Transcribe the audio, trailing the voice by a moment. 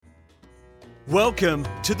Welcome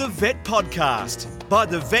to the Vet Podcast by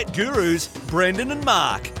the Vet Gurus, Brendan and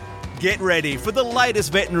Mark. Get ready for the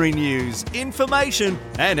latest veterinary news, information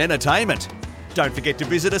and entertainment. Don't forget to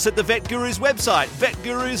visit us at the Vet Gurus website,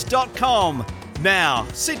 vetgurus.com. Now,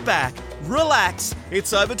 sit back, relax.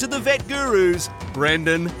 It's over to the Vet Gurus,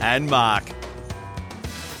 Brendan and Mark.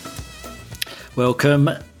 Welcome.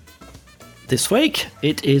 This week,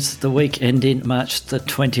 it is the week ending March the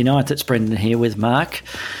 29th. It's Brendan here with Mark.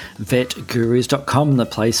 vetgurus.com, the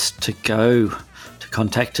place to go to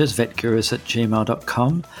contact us,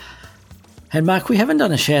 vetgurus@gmail.com. And Mark, we haven't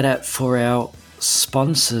done a shout out for our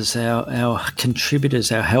sponsors, our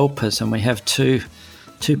contributors, our helpers, and we have two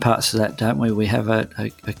parts of that, don't we? We have a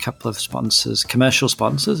couple of sponsors, commercial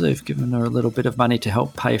sponsors, who've given her a little bit of money to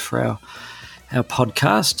help pay for our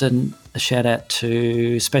podcast, and a shout out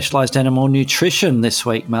to Specialised Animal Nutrition this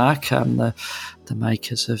week, Mark, the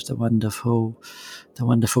makers of the wonderful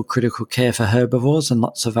Critical Care for Herbivores and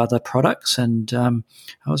lots of other products. And I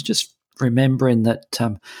was just remembering that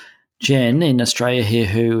Jen in Australia here,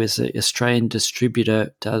 who is an Australian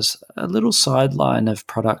distributor, does a little sideline of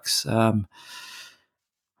products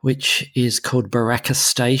which is called Baraka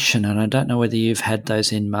Station, and I don't know whether you've had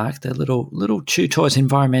those in, Mark. They're little chew toys,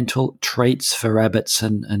 environmental treats for rabbits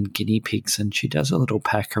and guinea pigs, and she does a little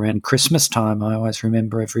pack around Christmas time. I always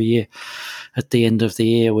remember every year at the end of the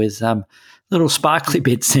year with little sparkly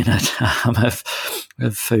bits in it of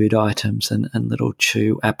food items and little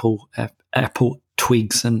chew apple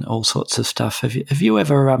twigs and all sorts of stuff. Have you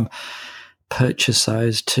ever purchase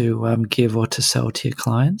those to give or to sell to your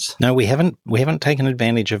clients? No, we haven't taken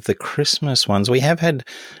advantage of the Christmas ones. We have had,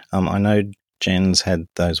 I know Jen's had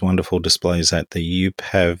those wonderful displays at the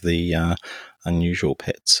UPAV, the Unusual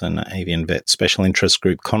Pets and Avian Vet Special Interest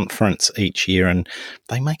Group conference each year, and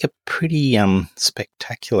they make a pretty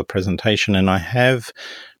spectacular presentation, and I have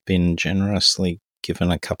been generously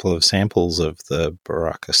given a couple of samples of the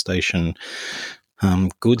Baraka Station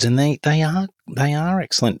goods, and they are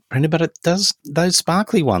excellent, Brenda. But it does, those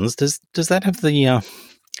sparkly ones, does that have the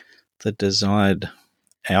desired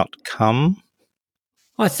outcome?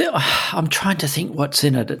 I'm trying to think what's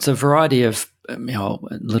in it. It's a variety of a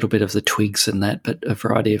little bit of the twigs and that, but a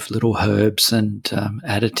variety of little herbs and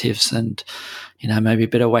additives, and maybe a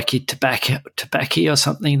bit of wacky tobacco or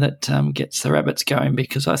something that gets the rabbits going,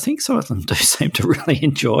 because I think some of them do seem to really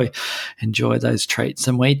enjoy those treats,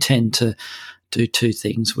 and we tend to do two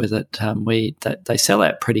things with it. They sell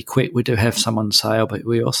out pretty quick. We do have some on sale, but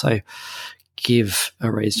we also give a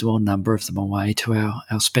reasonable number of them away to our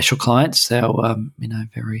special clients, our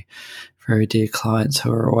very, very dear clients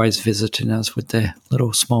who are always visiting us with their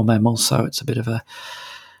little small mammals. So it's a bit of a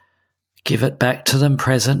give it back to them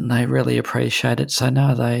present, and they really appreciate it. So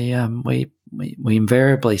no, we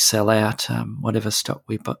invariably sell out whatever stock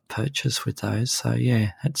we purchase with those. So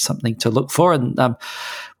yeah, it's something to look for, and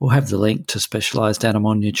we'll have the link to Specialised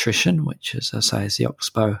Animal Nutrition, which, as I say, is the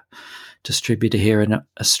Oxbow distributor here in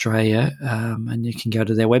Australia, and you can go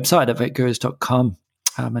to their website at vetgurus.com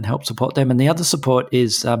and help support them. And the other support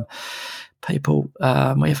is people.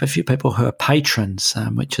 We have a few people who are patrons,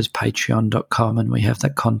 which is patreon.com, and we have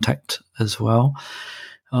that contact as well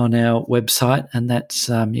on our website, and that's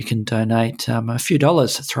you can donate a few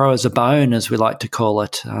dollars, throw us a bone, as we like to call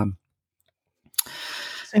it.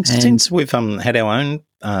 Since we've had our own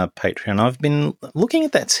Patreon, I've been looking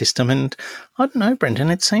at that system, and I don't know, Brendan,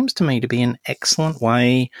 it seems to me to be an excellent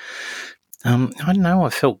way. I don't know, I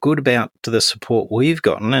felt good about the support we've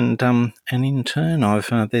gotten, and in turn,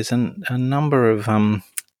 there's a number of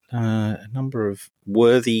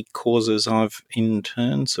worthy causes I've in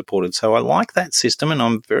turn supported. So I like that system, and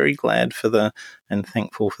I'm very glad and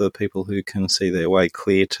thankful for the people who can see their way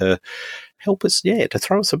clear to help us, to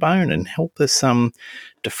throw us a bone and help us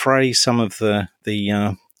defray some of the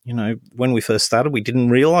when we first started, we didn't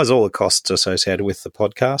realise all the costs associated with the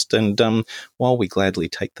podcast, and while we gladly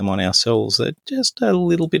take them on ourselves, just a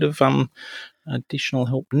little bit of additional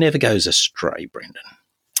help never goes astray, Brendan.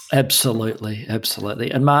 Absolutely.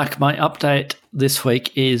 And Mark, my update this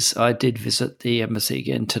week is I did visit the embassy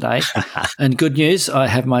again today, and good news, I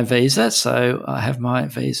have my visa, so I have my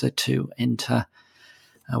visa to enter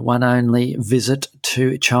a one-only visit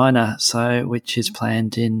to China, which is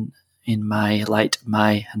planned in May, late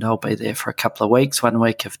May, and I'll be there for a couple of weeks, 1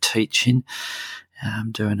 week of teaching.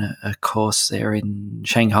 I'm doing a course there in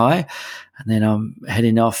Shanghai, and then I'm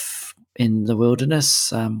heading off in the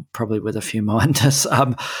wilderness, probably with a few minders,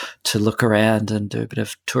 to look around and do a bit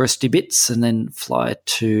of touristy bits, and then fly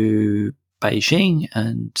to Beijing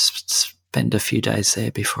and spend a few days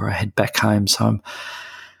there before I head back home. So I'm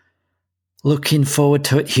Looking forward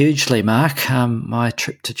to it hugely, Mark. My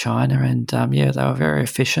trip to China, and they were very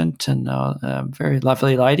efficient, and very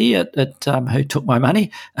lovely lady at who took my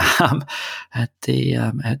money at the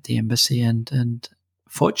embassy, and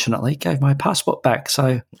fortunately gave my passport back.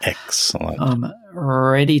 So excellent. I'm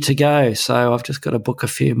ready to go. So I've just got to book a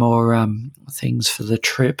few more things for the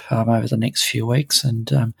trip over the next few weeks,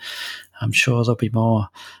 and I'm sure there'll be more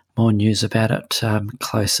news about it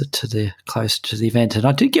closer to the event. And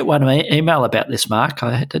I did get one email about this, Mark.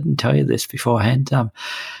 I didn't tell you this beforehand,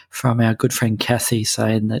 from our good friend Kathy,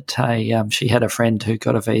 saying that she had a friend who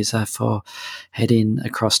got a visa for heading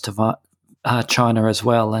across to China as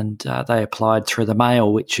well, and they applied through the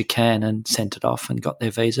mail, which you can, and sent it off and got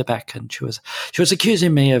their visa back. And she was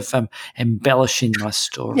accusing me of embellishing my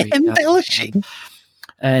story. Embellishing.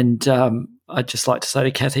 And I'd just like to say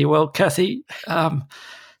to Kathy, well, Kathy,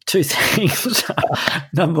 two things.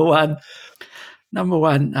 Number one,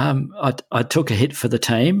 I took a hit for the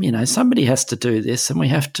team. You know, somebody has to do this, and we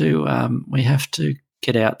have to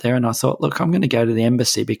get out there. And I thought, look, I'm going to go to the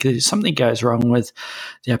embassy, because if something goes wrong with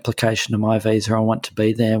the application of my visa, I want to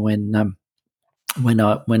be there when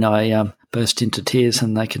I burst into tears,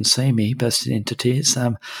 and they can see me bursting into tears,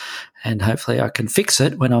 and hopefully I can fix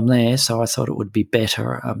it when I'm there. So I thought it would be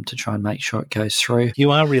better to try and make sure it goes through. You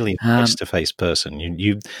are really a face-to-face person.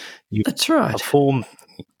 You that's right. Perform,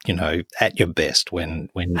 at your best when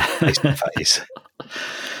face-to-face.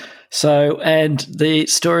 So, and the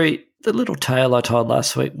story, the little tale I told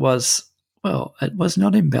last week was, well, it was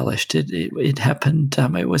not embellished. It happened.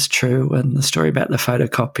 It was true. And the story about the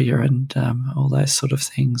photocopier and all those sort of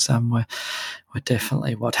things were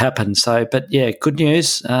definitely what happened. So, but yeah, good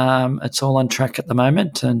news. It's all on track at the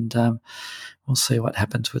moment, and we'll see what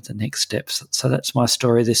happens with the next steps. So that's my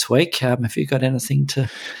story this week. Have you got anything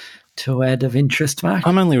to add of interest, Mark?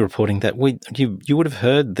 I'm only reporting that you would have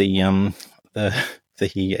heard the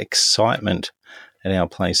excitement at our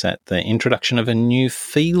place at the introduction of a new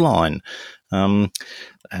feline.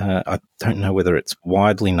 I don't know whether it's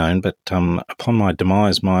widely known, but upon my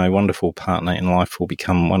demise, my wonderful partner in life will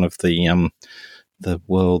become one of the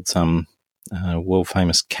world's world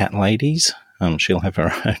famous cat ladies. She'll have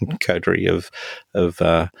her own coterie of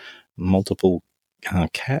multiple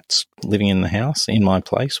cats living in the house in my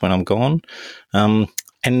place when I'm gone.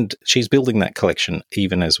 And she's building that collection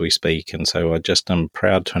even as we speak. And so I just am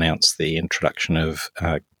proud to announce the introduction of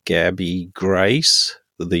Gabby Grace,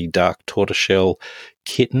 the dark tortoiseshell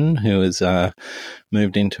kitten who has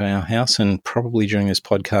moved into our house, and probably during this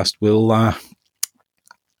podcast will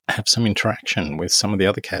have some interaction with some of the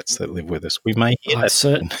other cats that live with us. We may hear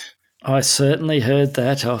that. I certainly heard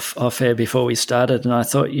that off air before we started, and I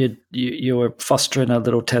thought you were fostering a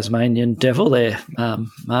little Tasmanian devil there,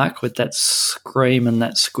 Mark, with that scream and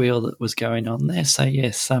that squeal that was going on there. So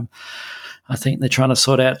yes, I think they're trying to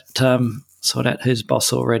sort out who's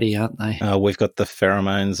boss already, aren't they? We've got the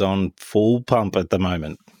pheromones on full pump at the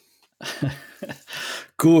moment.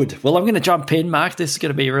 Good. Well, I'm going to jump in, Mark. This is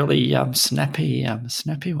going to be a really snappy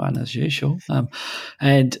one as usual.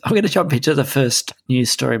 And I'm going to jump into the first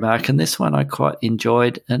news story, Mark. And this one I quite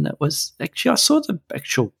enjoyed. And it was actually, I saw the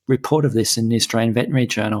actual report of this in the Australian Veterinary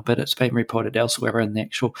Journal, but it's been reported elsewhere. And the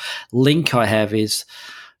actual link I have is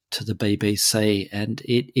to the BBC, and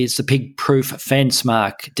it is the pig-proof fence,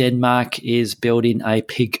 Mark. Denmark is building a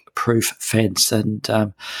pig-proof fence, and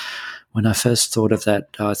when I first thought of that,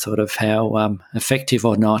 I thought of how effective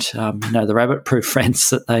or not, the rabbit-proof fence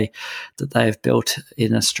that they have built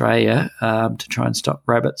in Australia to try and stop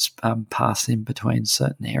rabbits passing between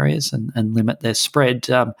certain areas and limit their spread.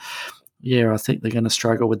 I think they're going to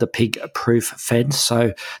struggle with the pig-proof fence.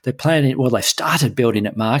 So they're planning, they've started building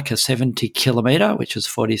it, Mark, a 70-kilometre, which is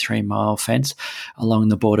 43-mile fence along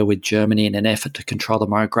the border with Germany in an effort to control the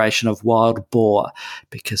migration of wild boar,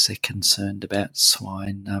 because they're concerned about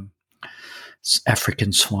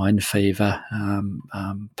African swine fever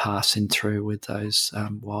passing through with those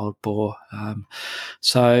wild boar.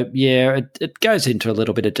 It goes into a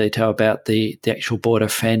little bit of detail about the actual border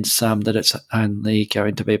fence, that it's only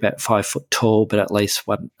going to be about 5 foot tall, but at least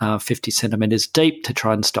 50 centimetres deep to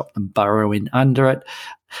try and stop them burrowing under it,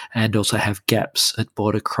 and also have gaps at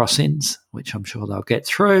border crossings, which I'm sure they'll get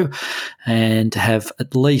through, and have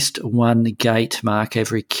at least one gate, Mark,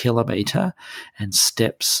 every kilometre, and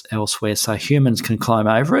steps elsewhere so humans can climb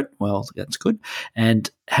over it. Well, that's good. And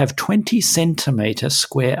have 20 centimetre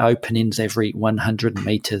square openings every 100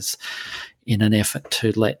 metres in an effort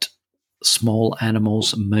to let small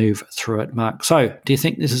animals move through it, Mark. So do you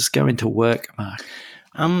think this is going to work, Mark?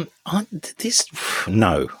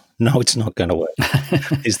 No, it's not going to work,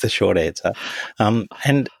 is the short answer. I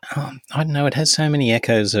don't know, it has so many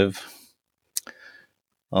echoes of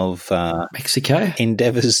Mexico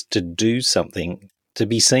endeavours to do something, to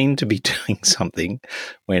be seen to be doing something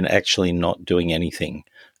when actually not doing anything.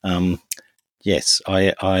 Yes,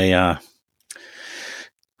 I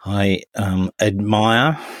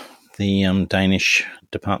admire the Danish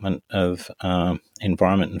Department of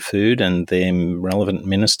Environment and Food and their relevant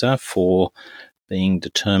minister for being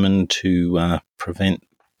determined to prevent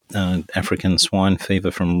African swine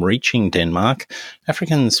fever from reaching Denmark.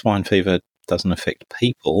 African swine fever doesn't affect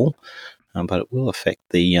people, but it will affect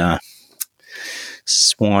the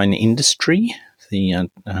swine industry, the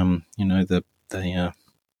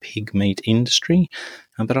pig meat industry.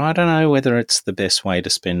 But I don't know whether it's the best way to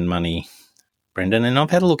spend money, Brendan. And I've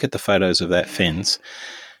had a look at the photos of that fence,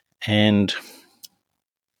 and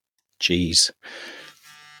geez,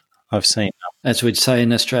 I've seen. As we'd say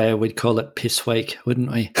in Australia, we'd call it piss week,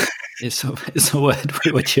 wouldn't we? It's a word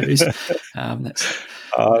we would use. I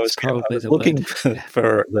was looking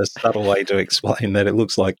for the subtle way to explain that. It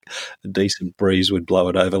looks like a decent breeze would blow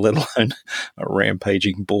it over, let alone a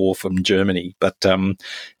rampaging boar from Germany. But,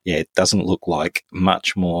 it doesn't look like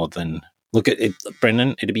much more than... Look at it,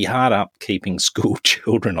 Brendan, it'd be hard up keeping school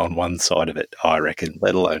children on one side of it, I reckon,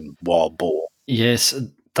 let alone wild boar. Yes,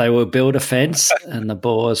 they will build a fence and the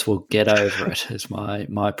boars will get over it, is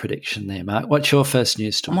my prediction there, Mark. What's your first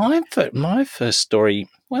news story? My first story,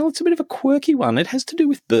 well, it's a bit of a quirky one. It has to do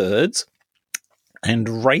with birds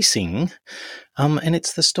and racing, and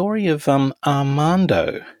it's the story of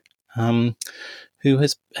Armando, who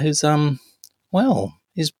is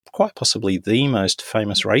quite possibly the most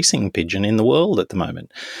famous racing pigeon in the world at the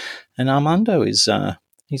moment. And Armando is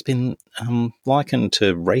he's been likened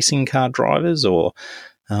to racing car drivers,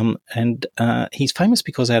 and he's famous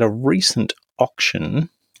because at a recent auction,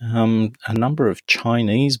 a number of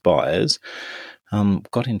Chinese buyers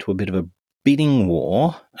got into a bit of a bidding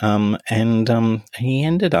war, and he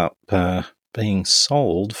ended up being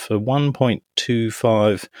sold for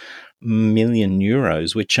 1.25 million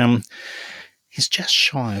euros, which is just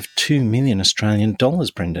shy of 2 million Australian dollars,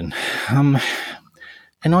 Brendan. And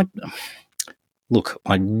I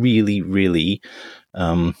really, really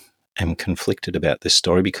am conflicted about this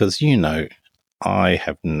story because, I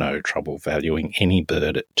have no trouble valuing any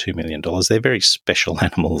bird at $2 million. They're very special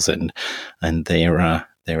animals, and their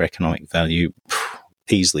economic value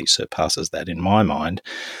easily surpasses that in my mind.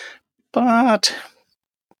 But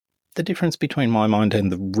the difference between my mind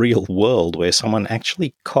and the real world, where someone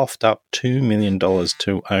actually coughed up $2 million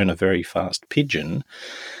to own a very fast pigeon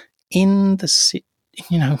in the,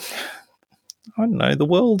 I don't know, the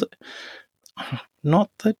world. Not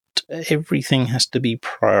that everything has to be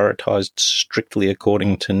prioritised strictly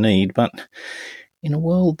according to need, but in a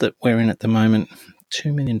world that we're in at the moment,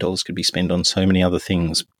 $2 million could be spent on so many other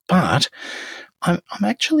things. But I'm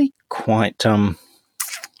actually quite,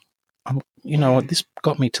 this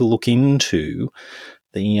got me to look into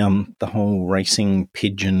the whole racing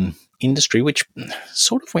pigeon industry, which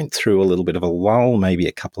sort of went through a little bit of a lull maybe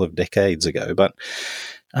a couple of decades ago, but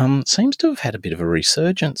seems to have had a bit of a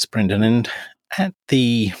resurgence, Brendan. And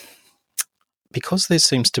because there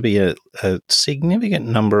seems to be a significant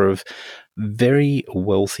number of very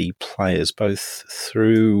wealthy players, both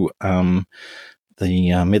through the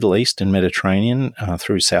Middle East and Mediterranean,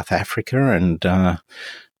 through South Africa and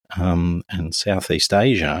Southeast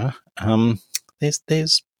Asia,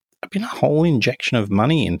 there's been a whole injection of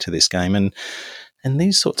money into this game, and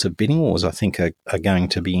these sorts of bidding wars, I think, are going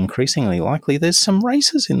to be increasingly likely. There's some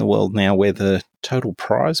races in the world now where the total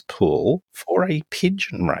prize pool for a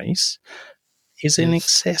pigeon race is in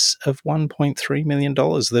excess of $1.3 million.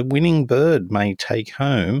 The winning bird may take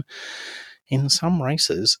home, in some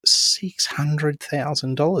races,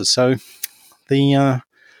 $600,000. So the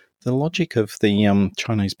logic of the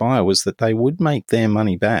Chinese buyer was that they would make their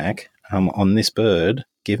money back on this bird,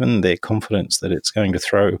 given their confidence that it's going to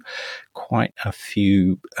throw quite a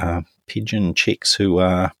few pigeon chicks who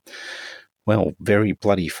are, very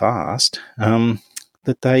bloody fast,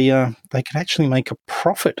 that they could actually make a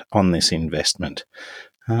profit on this investment.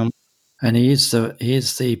 And he is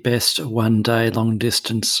the best one-day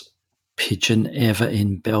long-distance pigeon ever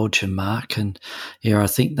in Belgium, Mark. And I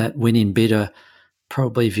think that winning bidder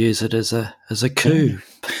probably views it as a coup.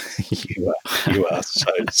 You are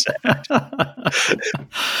so sad.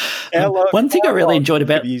 One thing I really enjoyed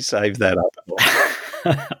about you saved that up.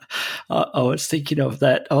 I was thinking of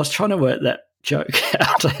that. I was trying to work that joke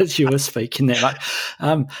out as you were speaking there. Like,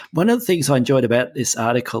 one of the things I enjoyed about this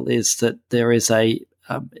article is that there is I'm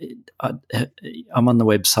on the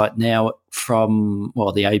website now from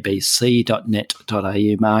the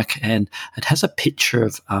abc.net.au, Mark, and it has a picture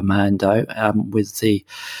of Armando with the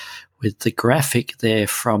the graphic there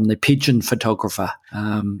from the pigeon photographer.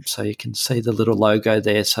 So you can see the little logo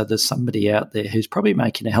there. So there's somebody out there who's probably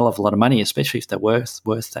making a hell of a lot of money, especially if they're worth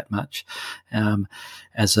that much,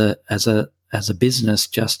 as a business,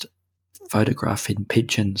 just photographing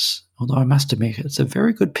pigeons. Although I must admit, it's a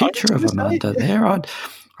very good picture of Amanda there.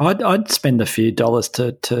 I'd spend a few dollars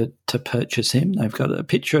to purchase him. They've got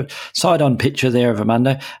a side-on picture there of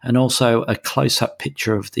Amanda, and also a close-up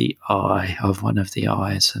picture of the eye, of one of the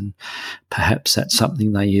eyes, and perhaps that's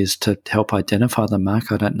something they use to help identify them,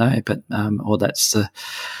 Mark. I don't know, but or that's the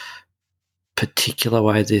particular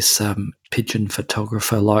way this pigeon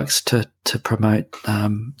photographer likes to promote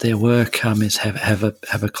their work, is have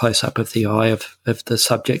a close-up of the eye of the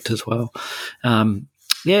subject as well.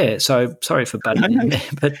 Yeah, so sorry for butting in there,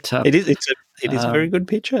 but it is a very good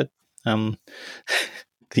picture. The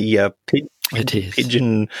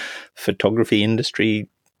pigeon photography industry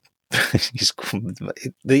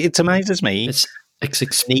it amazes me. It's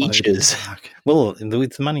niches. Well,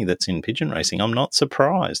 with the money that's in pigeon racing, I'm not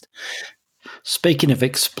surprised. Speaking of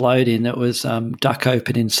exploding, it was duck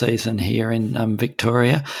opening season here in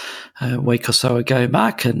Victoria a week or so ago,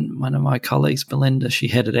 Mark, and one of my colleagues, Belinda, she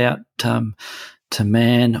headed out to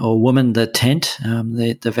man or woman the tent,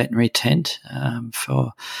 the veterinary tent,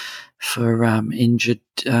 for injured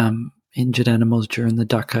animals during the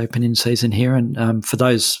duck opening season here. And for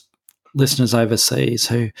those listeners overseas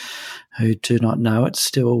who do not know, it's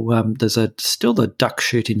still there's still the duck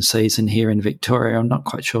shooting season here in Victoria. I'm not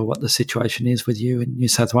quite sure what the situation is with you in New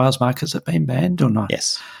South Wales, Mark. Has it been banned or not?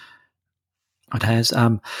 Yes, it has.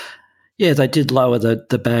 Yeah, they did lower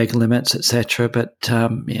the bag limits, etc. But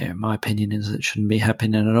my opinion is it shouldn't be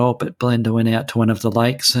happening at all. But Belinda went out to one of the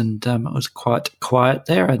lakes, and it was quite quiet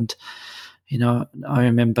there. And I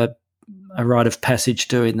remember a rite of passage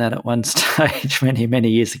doing that at one stage many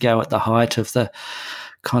years ago at the height of the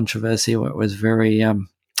controversy, where it was very,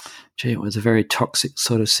 it was a very toxic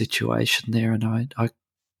sort of situation there. And I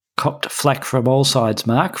copped flack from all sides,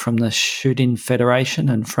 Mark, from the Shooting Federation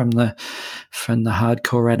and from the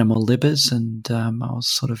hardcore animal libbers, and I was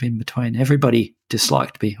sort of in between. Everybody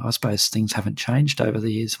disliked me. I suppose things haven't changed over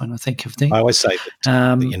the years when I think of things. I always say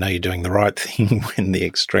that you're doing the right thing when the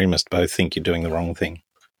extremists both think you're doing the wrong thing.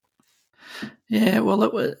 Yeah, well,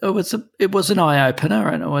 it was an eye opener,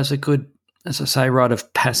 and it was a good, as I say, rite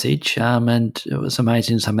of passage. And it was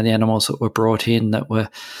amazing some of the animals that were brought in that were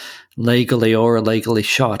legally or illegally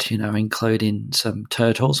shot, including some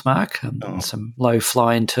turtles, Mark, some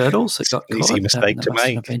low-flying turtles that got caught. Easy mistake to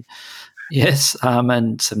make. Yes,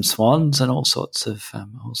 and some swans and all sorts of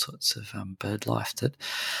bird life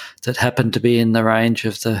that happened to be in the range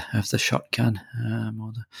of the shotgun.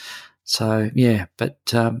 So yeah, but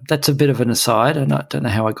that's a bit of an aside, and I don't know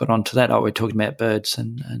how I got onto that. We're talking about birds,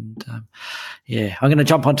 and I'm going to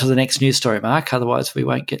jump onto the next news story, Mark. Otherwise, we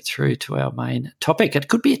won't get through to our main topic. It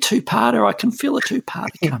could be a two-parter. I can feel a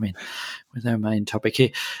two-parter coming with our main topic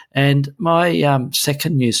here. And my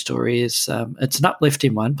second news story is it's an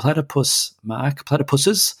uplifting one. Platypus, Mark.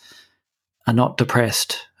 Platypuses are not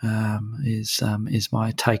depressed. Is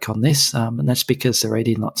my take on this, and that's because they're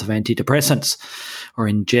eating lots of antidepressants or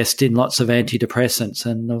ingesting lots of antidepressants.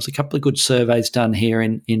 And there was a couple of good surveys done here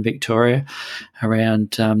in Victoria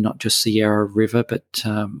around not just the Yarra River, but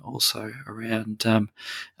also around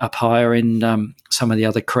up higher in some of the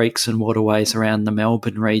other creeks and waterways around the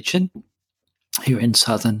Melbourne region here in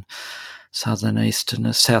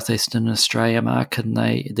southeastern Australia, Mark, and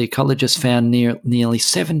the ecologists found nearly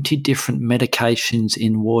 70 different medications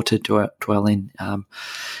in water-dwelling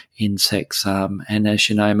insects. And as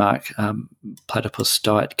you know, Mark, platypus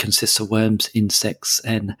diet consists of worms, insects,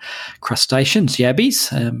 and crustaceans,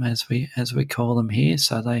 yabbies, as we call them here.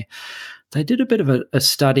 So they did a bit of a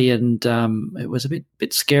study, and it was a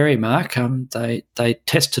bit scary, Mark. They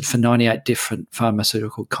tested for 98 different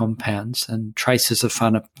pharmaceutical compounds, and traces of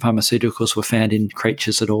pharmaceuticals were found in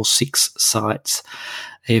creatures at all 6 sites,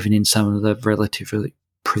 even in some of the relatively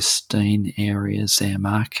pristine areas there,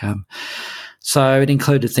 Mark. So it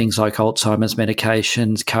included things like Alzheimer's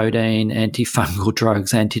medications, codeine, antifungal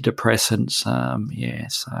drugs, antidepressants.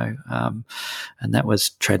 And that was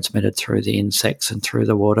transmitted through the insects and through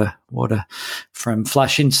the water from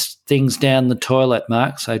flushing things down the toilet,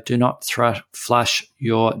 Mark. So do not flush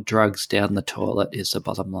your drugs down the toilet is the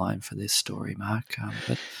bottom line for this story, Mark. A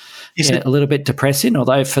little bit depressing,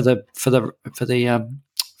 although for the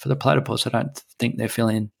platypus, I don't think they're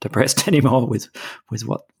feeling depressed anymore with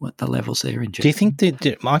what the levels they're injecting. Do you think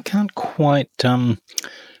that I can't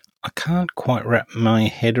quite wrap my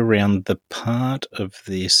head around the part of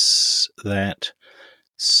this that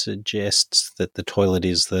suggests that the toilet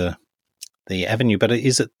is the avenue. But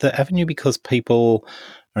is it the avenue because people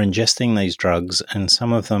are ingesting these drugs and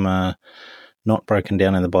some of them are not broken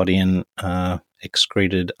down in the body and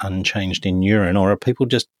excreted unchanged in urine, or are people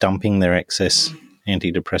just dumping their excess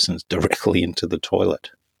antidepressants directly into the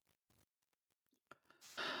toilet?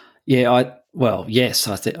 Yeah, yes,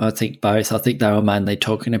 I think both. I think they were mainly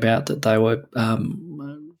talking about that they were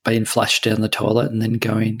being flushed down the toilet and then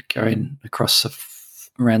going across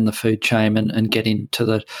around the food chain and getting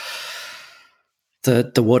to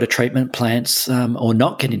the water treatment plants, or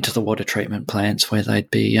not getting to the water treatment plants where they'd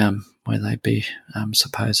be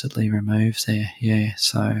supposedly removed there. Yeah,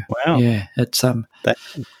 so wow. Yeah, it's a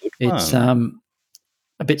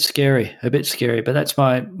bit scary, but that's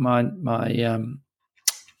my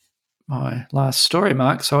last story,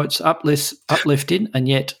 Mark. So it's uplifting and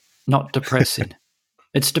yet not depressing.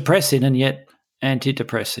 It's depressing and yet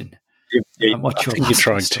antidepressing. I think you're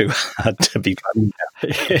trying too hard to be funny.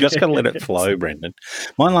 You just got to let it flow, Brendan.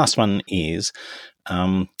 My last one is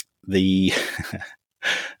the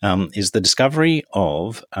discovery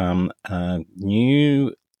of a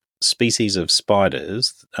new species of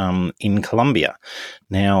spiders in Colombia.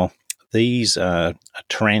 Now, these are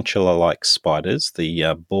tarantula-like spiders,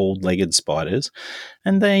 the bald-legged spiders,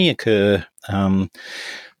 and they occur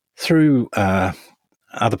through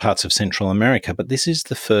other parts of Central America, but this is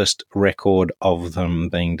the first record of them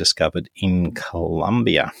being discovered in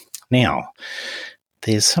Colombia. Now,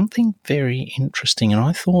 there's something very interesting, and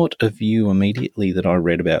I thought of you immediately that I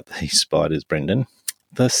read about these spiders, Brendan.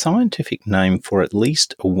 The scientific name for at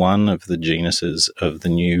least one of the genuses of the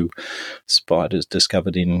new spiders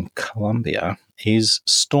discovered in Colombia is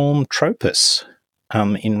Stormtropus,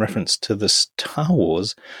 in reference to the Star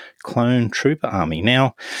Wars clone trooper army.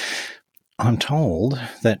 Now, I'm told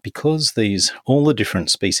that because all the different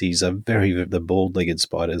species are the bald-legged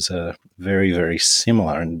spiders are very, very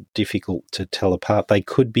similar and difficult to tell apart, they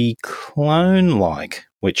could be clone-like,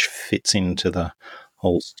 which fits into the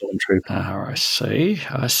whole Stormtrooper. Oh, I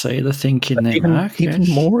see the thinking there, Mark. Even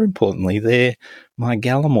more importantly, they're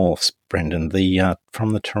megalomorphs, Brendan,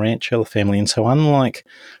 from the tarantula family. And so unlike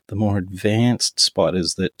the more advanced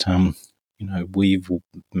spiders that weave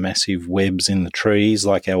massive webs in the trees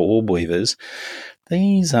like our orb weavers,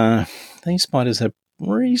 these spiders are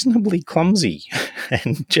reasonably clumsy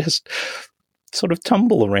and just sort of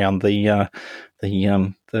tumble around the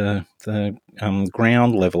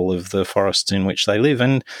ground level of the forests in which they live,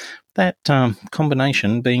 and that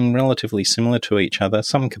combination being relatively similar to each other,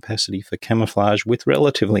 some capacity for camouflage with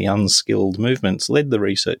relatively unskilled movements, led the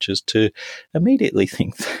researchers to immediately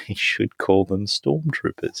think they should call them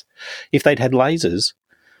stormtroopers. If they'd had laser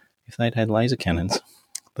cannons,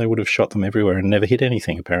 they would have shot them everywhere and never hit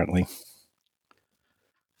anything, apparently.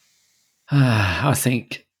 I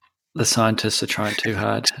think the scientists are trying too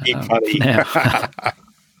hard. Now.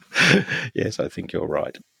 Yes, I think you're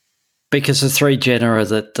right. Because the three genera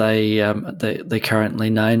that they currently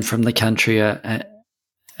named from the country are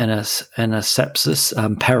Anasapsis,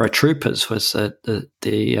 paratroopers was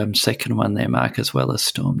the second one there, Mark, as well as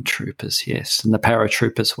stormtroopers, yes. And the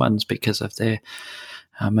paratroopers ones because of their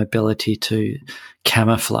ability to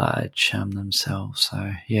camouflage themselves.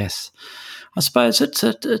 So, yes. I suppose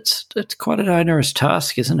it's quite an onerous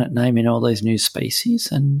task, isn't it, naming all these new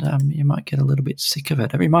species, and you might get a little bit sick of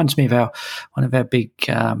it. It reminds me of one of our big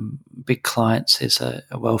clients is a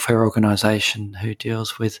welfare organisation who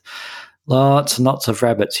deals with lots and lots of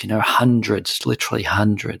rabbits, hundreds, literally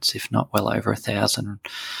hundreds, if not well over 1,000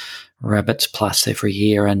 rabbits plus every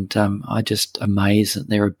year, and I just amazed at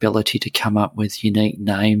their ability to come up with unique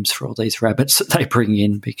names for all these rabbits that they bring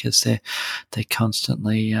in, because they're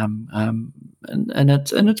constantly and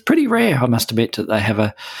it's pretty rare, I must admit,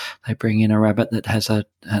 that they bring in a rabbit that has a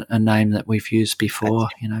name that we've used before,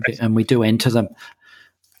 and we do enter them.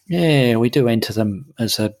 Yeah, we do enter them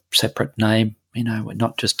as a separate name,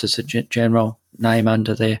 not just as a general name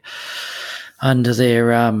under their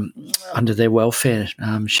welfare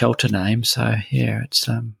shelter name. So yeah, it's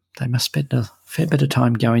they must spend a fair bit of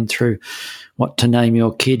time going through what to name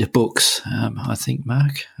your kid books. I think,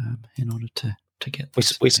 Mark, in order to get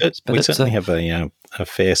this. We certainly have a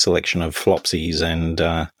fair selection of Flopsies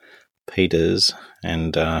and Peters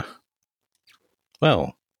and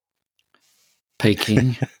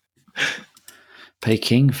Peking.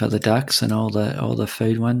 Peking for the ducks and all the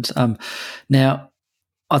food ones. Now,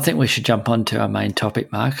 I think we should jump on to our main topic,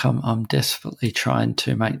 Mark. I'm desperately trying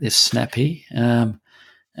to make this snappy, and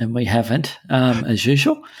we haven't, as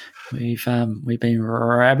usual. We've been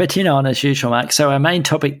rabbiting on as usual, Mark. So our main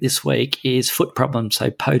topic this week is foot problems, so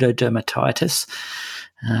pododermatitis.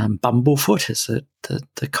 bumblefoot is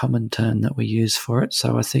the common term that we use for it.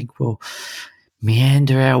 So I think we'll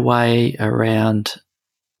meander our way around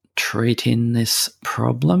treating this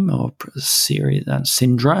problem or serious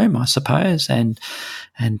syndrome, I suppose, and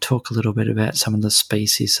talk a little bit about some of the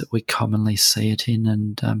species that we commonly see it in,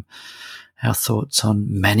 and our thoughts on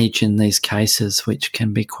managing these cases, which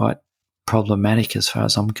can be quite problematic as far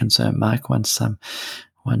as I'm concerned, Mark. Once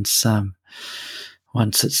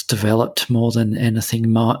it's developed more than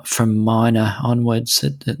anything from minor onwards,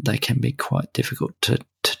 they can be quite difficult to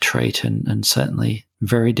treat and certainly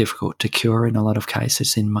very difficult to cure in a lot of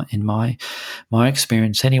cases in my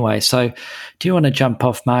experience anyway. So do you want to jump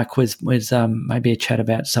off, Mark, with maybe a chat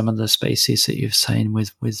about some of the species that you've seen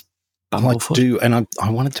with bumblefoot? I do, and I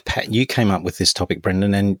wanted to pat. You came up with this topic,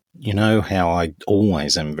 Brendan, and you know how I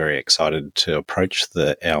always am very excited to approach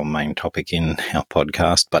our main topic in our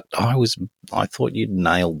podcast. But I thought you'd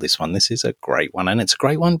nailed this one. This is a great one, and it's a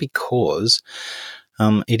great one because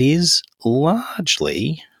it is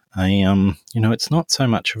largely it's not so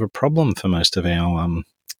much of a problem for most of our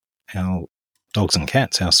dogs and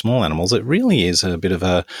cats, our small animals. It really is a bit of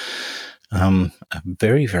a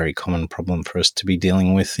very, very common problem for us to be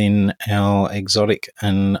dealing with in our exotic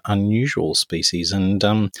and unusual species. And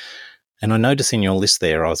I noticed in your list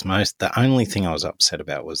there, the only thing I was upset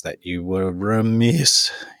about was that you were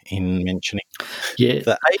remiss in mentioning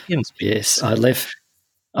the avian species. Yes,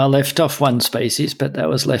 I left off one species, but that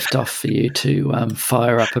was left off for you to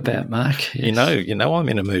fire up about, Mark. Yes. You know, I'm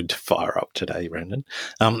in a mood to fire up today, Brendan.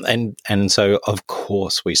 And so of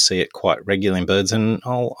course we see it quite regularly in birds, and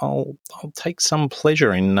I'll take some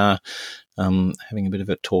pleasure in having a bit of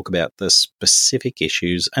a talk about the specific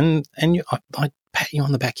issues. And I pat you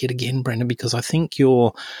on the back yet again, Brendan, because I think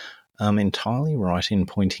you're entirely right in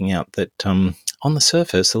pointing out that on the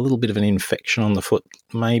surface, a little bit of an infection on the foot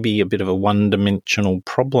may be a bit of a one-dimensional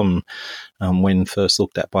problem when first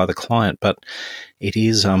looked at by the client, but it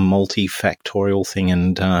is a multifactorial thing,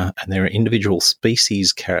 and there are individual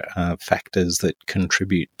species factors that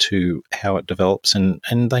contribute to how it develops, and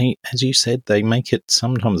they, as you said, they make it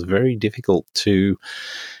sometimes very difficult to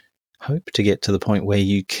hope to get to the point where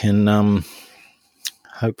you can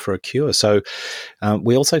hope for a cure. So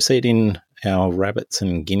we also see it in our rabbits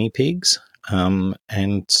and guinea pigs.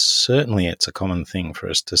 And certainly it's a common thing for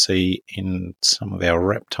us to see in some of our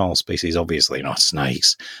reptile species, obviously not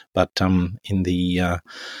snakes, but in the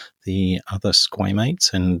other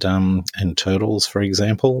squamates and turtles, for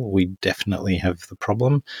example, we definitely have the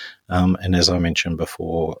problem. And as I mentioned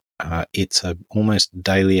before, it's a almost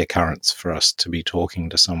daily occurrence for us to be talking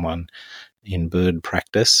to someone in bird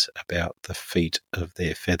practice about the feet of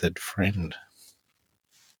their feathered friend.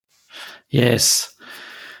 Yes.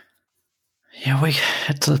 Yeah,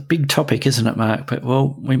 it's a big topic, isn't it, Mark? But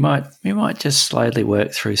we might just slowly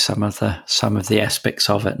work through some of the aspects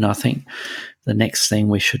of it. And I think the next thing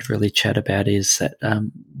we should really chat about is that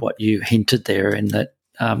what you hinted there, in that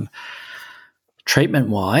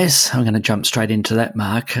treatment-wise, I'm going to jump straight into that,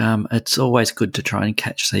 Mark. It's always good to try and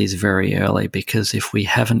catch these very early, because if we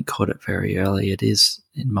haven't caught it very early, it is,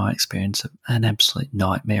 in my experience, an absolute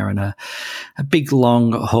nightmare and a big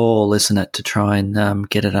long haul, isn't it, to try and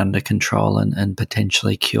get it under control and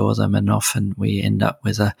potentially cure them. And often we end up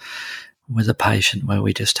with a patient where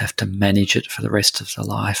we just have to manage it for the rest of their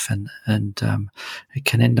life, and it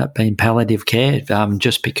can end up being palliative care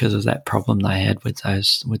just because of that problem they had with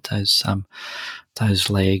those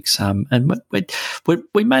legs. And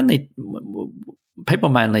we mainly, people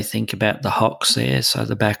mainly think about the hocks there, so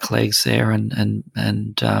the back legs there, and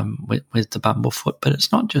with the bumblefoot, but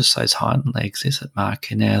it's not just those hind legs, is it,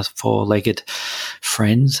 Mark? In our four-legged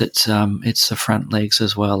friends, it's the front legs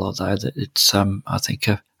as well, although it's I think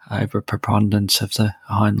over preponderance of the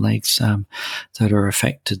hind legs that are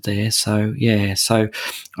affected there. So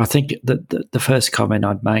I think that the first comment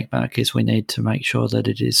I'd make, Mark, is we need to make sure that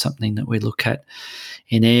it is something that we look at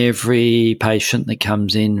in every patient that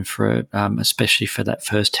comes in for, especially for that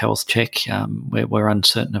first health check, where we're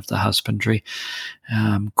uncertain of the husbandry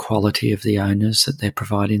quality of the owners that they're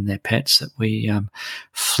providing their pets, that we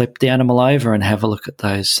flip the animal over and have a look at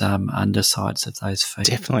those undersides of those feet.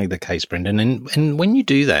 Definitely the case, Brendan. And when you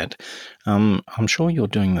do that, I'm sure you're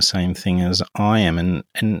doing the same thing as I am.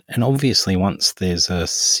 And obviously once there's a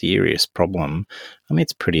serious problem, I mean,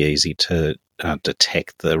 it's pretty easy to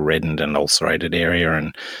detect the reddened and ulcerated area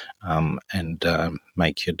and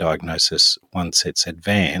make your diagnosis once it's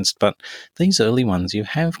advanced. But these early ones, you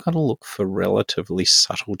have got to look for relatively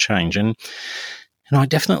subtle change. And I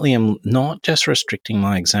definitely am not just restricting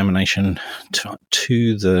my examination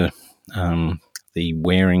to the the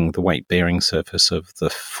weight-bearing surface of the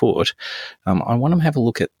foot, I want them to have a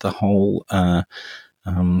look at the whole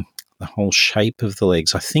shape of the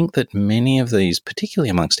legs. I think that many of these, particularly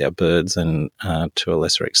amongst our birds and to a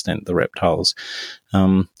lesser extent the reptiles,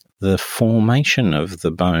 the formation of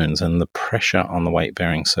the bones and the pressure on the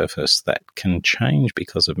weight-bearing surface that can change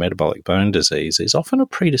because of metabolic bone disease is often a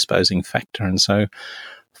predisposing factor. And so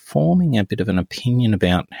forming a bit of an opinion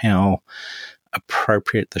about how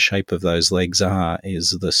appropriate the shape of those legs are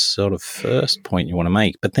is the sort of first point you want to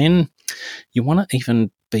make. But then you want to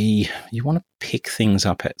pick things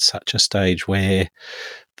up at such a stage where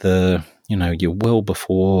you're well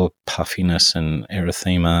before puffiness and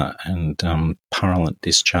erythema and purulent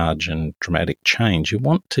discharge and dramatic change. You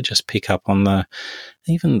want to just pick up on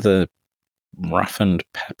even the roughened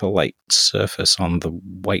papillate surface on the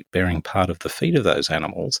weight-bearing part of the feet of those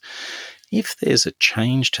animals. If there's a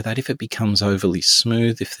change to that, if it becomes overly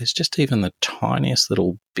smooth, if there's just even the tiniest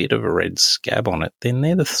little bit of a red scab on it, then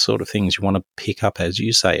they're the sort of things you want to pick up, as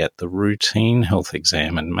you say, at the routine health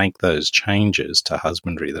exam and make those changes to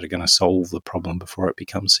husbandry that are going to solve the problem before it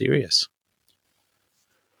becomes serious.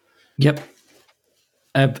 Yep.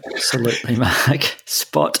 Absolutely, Mark.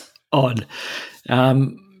 Spot on.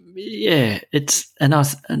 We're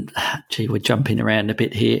jumping around a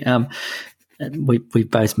bit here. We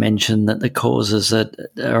both mentioned that the causes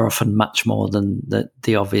are often much more than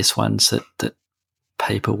the obvious ones that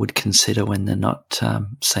people would consider when they're not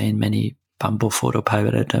seeing many bumblefoot or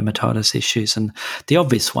pododermatitis issues. And the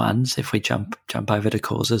obvious ones, if we jump over to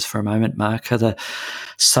causes for a moment, Mark, are the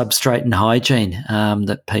substrate and hygiene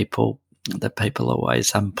that people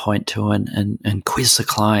always point to and quiz the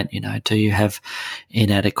client. Do you have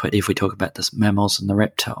inadequate, if we talk about the mammals and the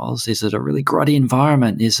reptiles, is it a really grotty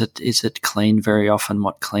environment? Is it clean very often?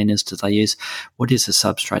 What cleaners do they use? What is the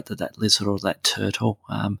substrate that lizard or that turtle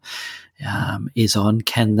is on?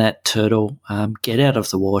 Can that turtle get out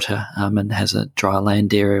of the water and has a dry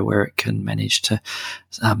land area where it can manage to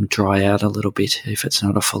dry out a little bit if it's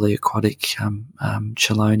not a fully aquatic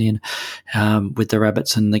chelonian? With the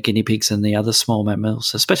rabbits and the guinea pigs and the other small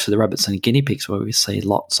mammals, especially the rabbits and guinea pigs where we see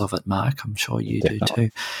lots of it, Mark, I'm sure you do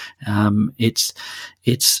too.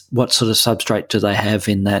 It's what sort of substrate do they have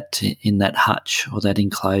in that hutch or that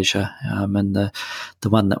enclosure? And the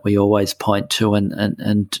one that we always point to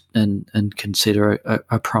and consider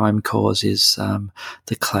a prime cause is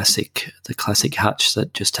the classic hutch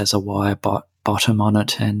that just has a wire bottom on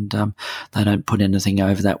it, and they don't put anything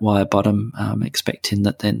over that wire bottom, expecting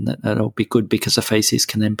that it'll be good because the feces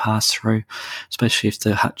can then pass through, especially if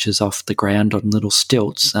the hutch is off the ground on little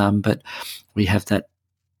stilts. But we have that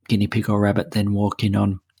guinea pig or rabbit then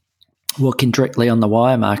walking directly on the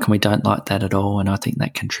wire, Mark, and we don't like that at all, and I think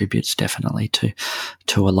that contributes definitely to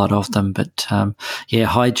a lot of them. But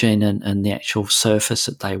hygiene and the actual surface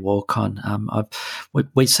that they walk on.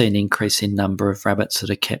 We see an increase in number of rabbits that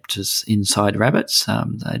are kept as inside rabbits.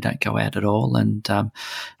 They don't go out at all, and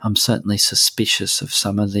I'm certainly suspicious of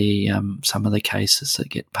some of the cases that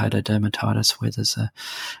get pododermatitis where there's a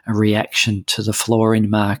reaction to the flooring,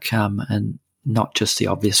 Mark, and not just the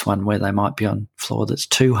obvious one where they might be on floor that's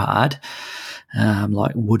too hard,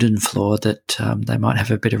 like wooden floor, that they might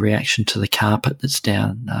have a bit of reaction to the carpet that's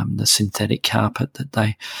down, the synthetic carpet that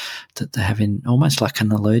they have in almost like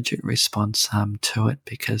an allergic response to it.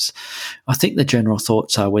 Because I think the general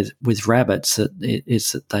thoughts are with rabbits that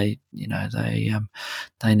they need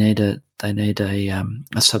a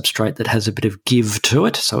substrate that has a bit of give to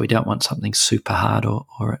it. So we don't want something super hard or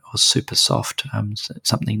super soft,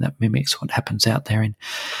 something that mimics what happens out there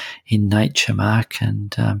in nature, Mark.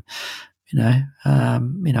 And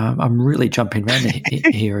I'm really jumping around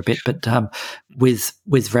here a bit, but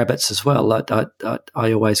with rabbits as well,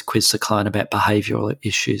 I always quiz the client about behavioural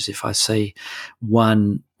issues. If I see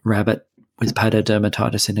one rabbit with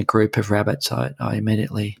pododermatitis in a group of rabbits, I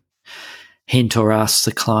immediately hint or ask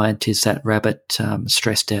the client, is that rabbit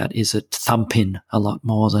stressed out? Is it thumping a lot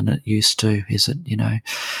more than it used to? Is it,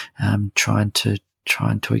 trying to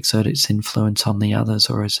exert its influence on the others,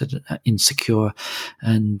 or is it insecure?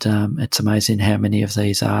 And it's amazing how many of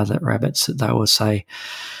these are that rabbits that they will say,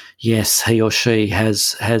 yes, he or she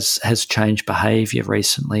has changed behaviour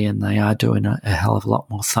recently, and they are doing a hell of a lot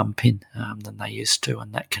more thumping than they used to,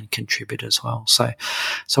 and that can contribute as well. So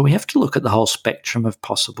we have to look at the whole spectrum of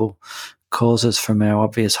possible causes, from our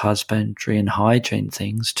obvious husbandry and hygiene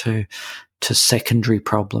things to secondary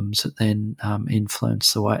problems that then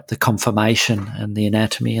influence the conformation and the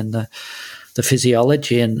anatomy and the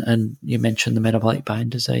physiology, and you mentioned the metabolic bone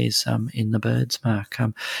disease in the birds, Mark.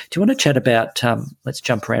 Do you want to chat about, let's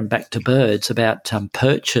jump around back to birds, about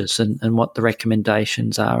perches and what the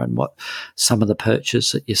recommendations are and what some of the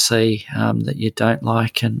perches that you see that you don't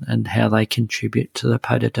like and how they contribute to the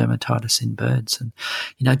pododermatitis in birds? And,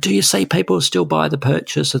 do you see people still buy the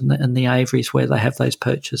perches and the aviaries where they have those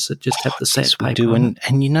perches that just have the sandpaper do. on it?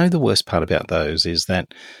 And the worst part about those is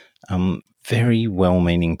that very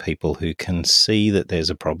well-meaning people who can see that there's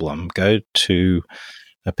a problem go to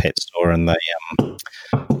a pet store and they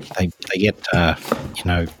get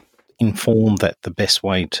informed that the best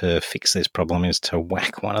way to fix this problem is to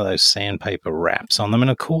whack one of those sandpaper wraps on them. And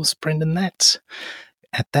of course, Brendan, that's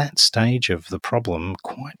at that stage of the problem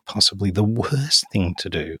quite possibly the worst thing to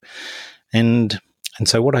do. And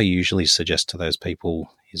so what I usually suggest to those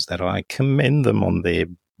people is that I commend them on their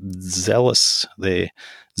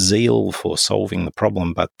zeal for solving the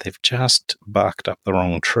problem, but they've just barked up the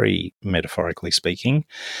wrong tree, metaphorically speaking,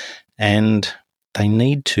 and they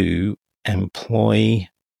need to employ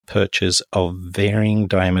perches of varying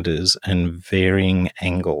diameters and varying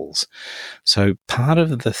angles. So part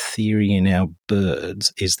of the theory in our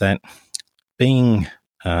birds is that being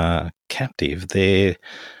captive, they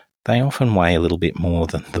often weigh a little bit more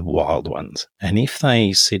than the wild ones. And if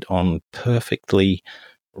they sit on perfectly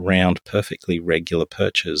round, perfectly regular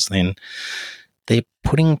perches, then they're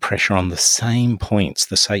putting pressure on the same points,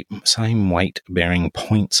 the same weight-bearing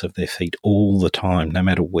points of their feet all the time, no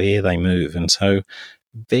matter where they move. And so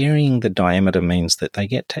varying the diameter means that they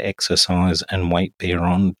get to exercise and weight bear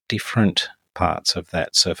on different parts of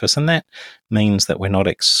that surface, and that means that we're not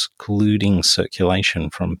excluding circulation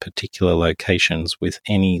from particular locations with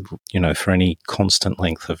any, for any constant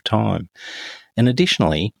length of time. And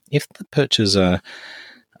additionally, if the perches are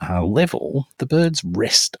level, the birds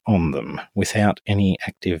rest on them without any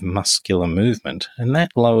active muscular movement, and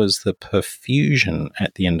that lowers the perfusion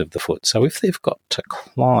at the end of the foot. So if they've got to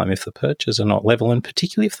climb, if the perches are not level, and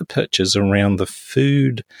particularly if the perches around the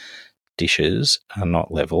food dishes are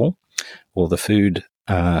not level, or the food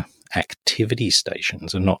activity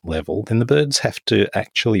stations are not level, then the birds have to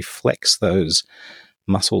actually flex those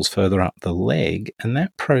muscles further up the leg, and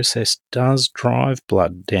that process does drive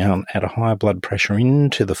blood down at a higher blood pressure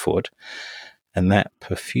into the foot, and that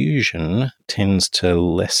perfusion tends to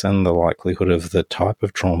lessen the likelihood of the type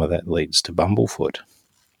of trauma that leads to bumblefoot.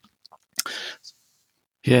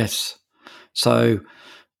 Yes. So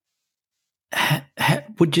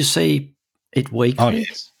would you see it weekly? Oh,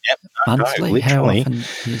 yes. Yep. Monthly? No, how literally, often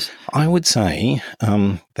is... I would say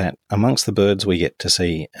that amongst the birds we get to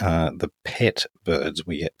see, the pet birds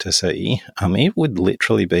we get to see, it would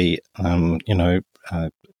literally be,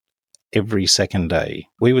 every second day.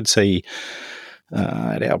 We would see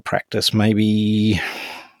at our practice maybe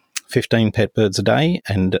 15 pet birds a day,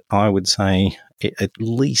 and I would say at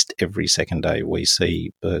least every second day we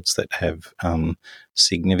see birds that have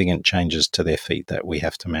significant changes to their feet that we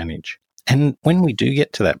have to manage. And when we do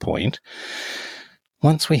get to that point,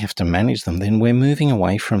 once we have to manage them, then we're moving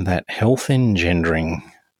away from that health-engendering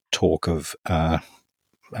talk of,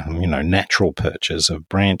 natural perches of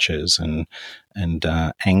branches and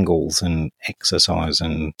angles and exercise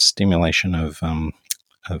and stimulation of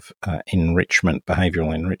enrichment,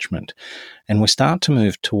 behavioural enrichment. And we start to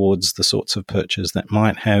move towards the sorts of perches that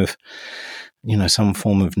might have, some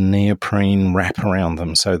form of neoprene wrap around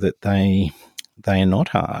them so that they are not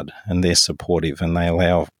hard and they're supportive and they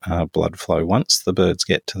allow blood flow. Once the birds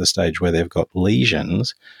get to the stage where they've got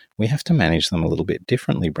lesions, we have to manage them a little bit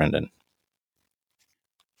differently, Brendan.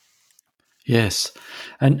 Yes.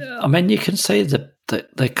 And I mean, you can see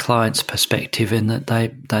the client's perspective in that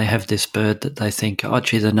they have this bird that they think, oh,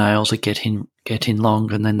 gee, the nails are getting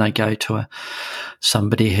long, and then they go to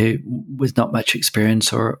somebody who with not much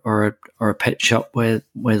experience or a pet shop where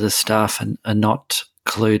the staff are not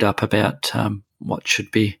clued up about what should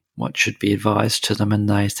be advised to them, and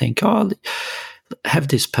they think, oh, have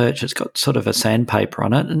this perch, it's got sort of a sandpaper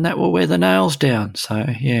on it, and that will wear the nails down. So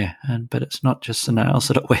yeah, but it's not just the nails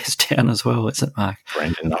that it wears down as well, is it, Mark?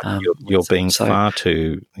 Brendan, you're being far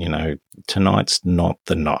too, tonight's not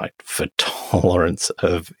the night for tolerance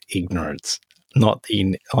of ignorance, not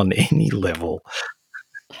on any level.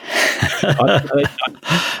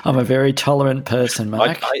 I'm a very tolerant person,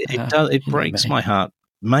 Mark. It breaks my heart,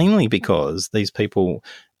 mainly because these people,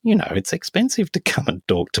 it's expensive to come and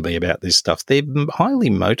talk to me about this stuff. They're highly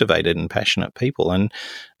motivated and passionate people, and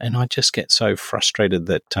I just get so frustrated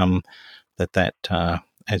that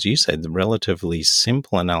as you said, the relatively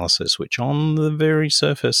simple analysis, which on the very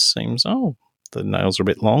surface seems, the nails are a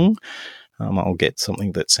bit long, I'll get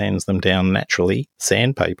something that sands them down naturally,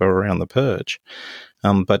 sandpaper around the perch.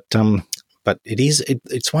 But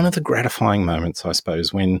it's one of the gratifying moments, I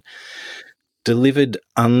suppose, when delivered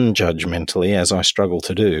unjudgmentally, as I struggle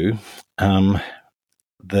to do,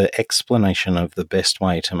 the explanation of the best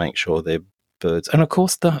way to make sure they're birds. And of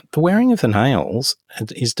course, the wearing of the nails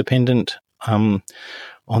is dependent on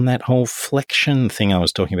that whole flexion thing I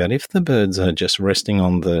was talking about. If the birds are just resting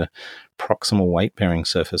on the proximal weight-bearing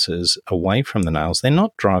surfaces away from the nails, they're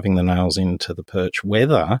not driving the nails into the perch,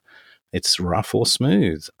 whether it's rough or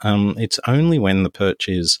smooth. It's only when the perch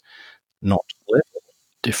is not level,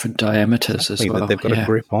 different diameters as well, that they've got to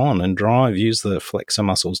grip on and use the flexor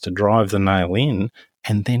muscles to drive the nail in,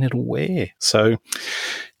 and then it'll wear. So,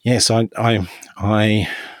 yes, I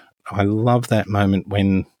love that moment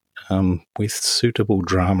when, with suitable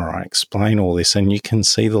drama, I explain all this, and you can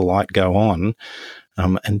see the light go on,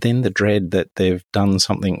 and then the dread that they've done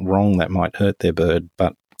something wrong that might hurt their bird,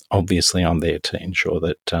 but obviously I'm there to ensure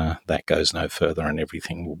that that goes no further and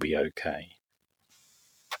everything will be okay.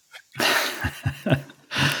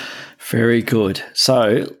 Very good.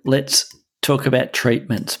 So let's talk about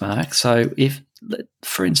treatments, Mark. So if,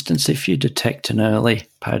 for instance, if you detect an early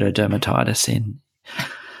pododermatitis in,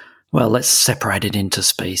 well, let's separate it into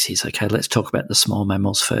species. Okay, let's talk about the small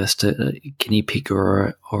mammals first. A guinea pig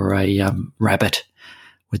or a rabbit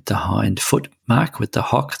with the hind foot, Mark, with the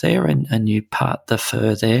hock there, and you part the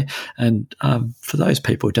fur there. And for those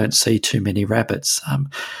people who don't see too many rabbits,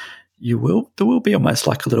 there will be almost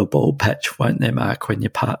like a little bald patch, won't there, Mark, when you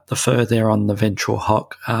part the fur there on the ventral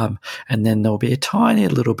hock, and then there'll be a tiny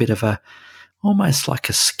little bit of almost like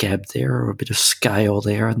a scab there or a bit of scale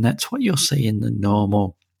there, and that's what you'll see in the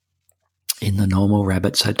normal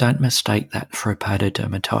rabbit. So don't mistake that for a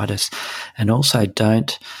pododermatitis, and also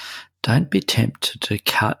don't be tempted to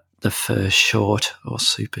cut the fur short or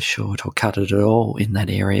super short or cut it at all in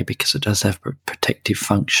that area, because it does have a protective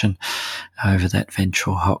function over that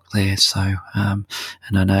ventral hock there. So, and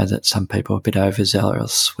I know that some people are a bit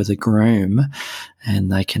overzealous with a groom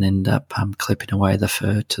and they can end up clipping away the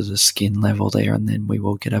fur to the skin level there, and then we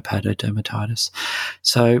will get a pododermatitis.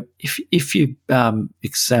 So if you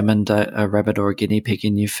examined a rabbit or a guinea pig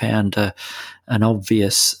and you found an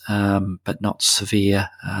obvious but not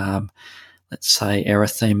severe let's say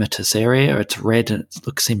erythematous area, it's red and it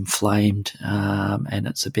looks inflamed, and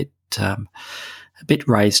it's a bit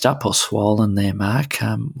raised up or swollen there, Mark.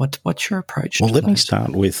 What's your approach to let me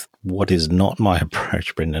start with what is not my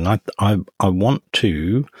approach, Brendan. I want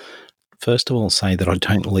to, first of all, say that I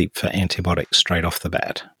don't leap for antibiotics straight off the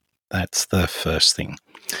bat. That's the first thing.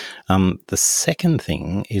 The second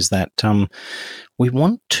thing is that we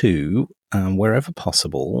want to, wherever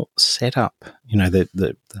possible, set up,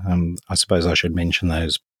 I suppose I should mention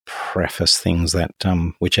those preface things that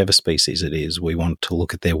whichever species it is, we want to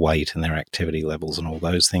look at their weight and their activity levels and all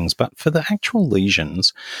those things. But for the actual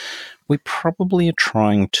lesions, we probably are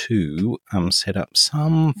trying to set up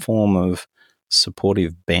some form of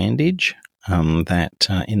supportive bandage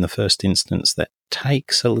that in the first instance that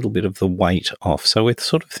takes a little bit of the weight off. So we're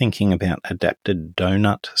sort of thinking about adapted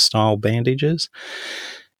donut-style bandages.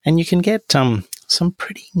 And you can get some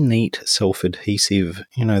pretty neat self-adhesive,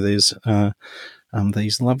 there's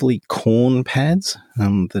these lovely corn pads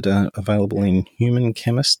that are available in human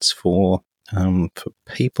chemists for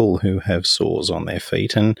people who have sores on their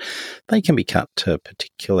feet, and they can be cut to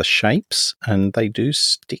particular shapes, and they do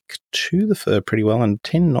stick to the fur pretty well and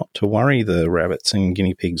tend not to worry the rabbits and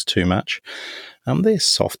guinea pigs too much. They're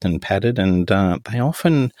soft and padded, and they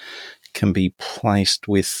often can be placed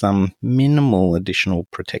with minimal additional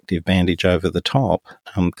protective bandage over the top,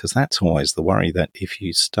 because that's always the worry, that if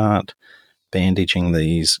you start bandaging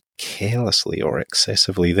these carelessly or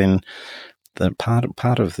excessively, then the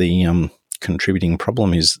part of the contributing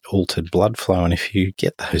problem is altered blood flow, and if you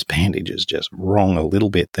get those bandages just wrong a little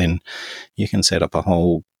bit, then you can set up a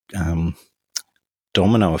whole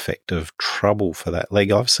domino effect of trouble for that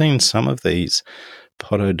leg. I've seen some of these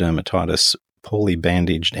pododermatitis poorly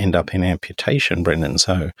bandaged end up in amputation, Brendan,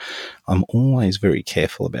 so I'm always very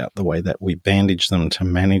careful about the way that we bandage them to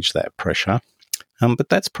manage that pressure. But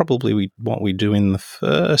that's probably what we do in the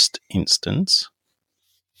first instance.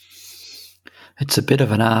 It's a bit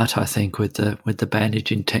of an art, I think, with the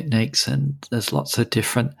bandaging techniques, and there's lots of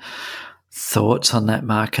different thoughts on that,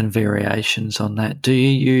 Mark, and variations on that? Do you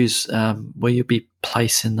use, will you be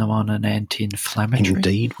placing them on an anti-inflammatory?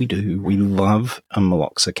 Indeed we do. We love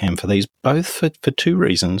meloxicam for these, both for two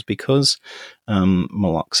reasons, because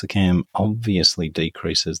meloxicam obviously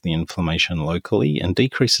decreases the inflammation locally and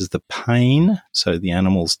decreases the pain, so the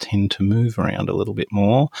animals tend to move around a little bit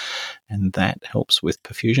more, and that helps with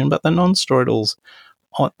perfusion. But the non-steroidals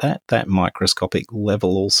at that microscopic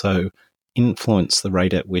level also influence the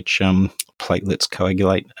rate at which platelets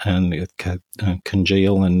coagulate and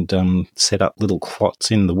congeal and set up little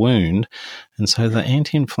clots in the wound. And so the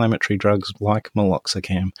anti-inflammatory drugs like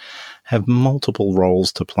meloxicam have multiple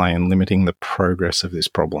roles to play in limiting the progress of this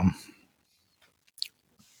problem.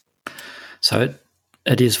 So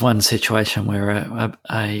it is one situation where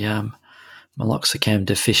a meloxicam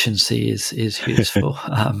deficiency is useful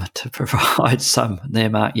to provide some there,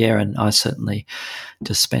 Mark. Yeah, and I certainly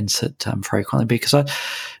dispense it frequently because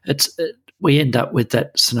we end up with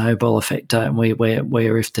that snowball effect, don't we?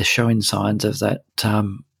 Where if they're showing signs of that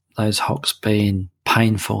those hocks being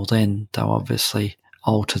painful, then they'll obviously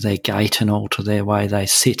alter their gait and alter their way they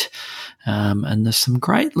sit. And there's some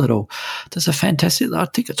great there's a fantastic, I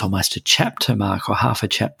think it's almost a chapter, Mark, or half a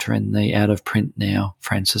chapter in the out of print now,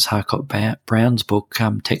 Frances Harcourt Brown's book,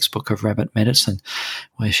 Textbook of Rabbit Medicine,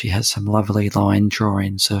 where she has some lovely line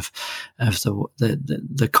drawings of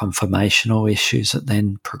the conformational issues that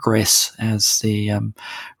then progress as the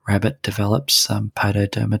rabbit develops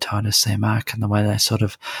pododermatitis there, Mark, and the way they sort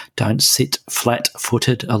of don't sit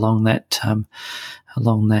flat-footed along that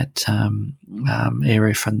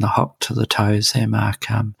area from the hock to the toes there, Mark.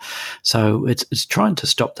 So it's trying to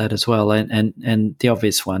stop that as well. And the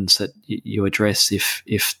obvious ones that you address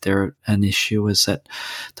if they're an issue is that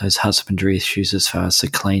those husbandry issues as far as the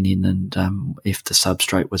cleaning and if the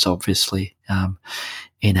substrate was obviously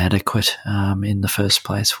inadequate in the first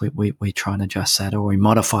place, we try and adjust that, or we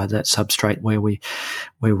modify that substrate where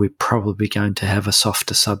we're probably going to have a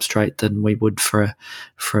softer substrate than we would for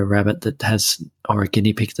a rabbit that has, or a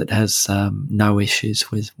guinea pig that has no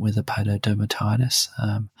issues with a pododermatitis.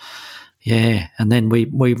 Yeah, and then we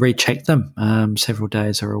recheck them several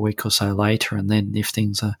days or a week or so later, and then if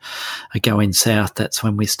things are going south, that's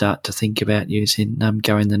when we start to think about using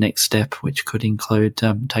going the next step, which could include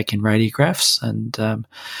taking radiographs, and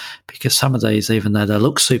because some of these, even though they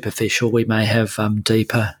look superficial, we may have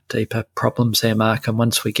deeper problems there, Mark. And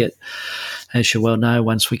once we get, as you well know,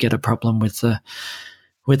 once we get a problem with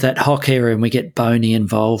that hock area and we get bony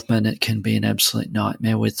involvement, it can be an absolute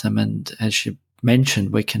nightmare with them. And as you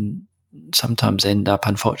mentioned, we can sometimes end up,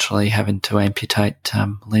 unfortunately, having to amputate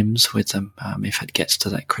limbs with them if it gets to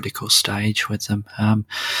that critical stage with them.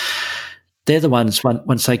 They're the ones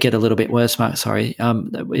once they get a little bit worse, Mark. Sorry,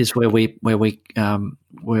 is where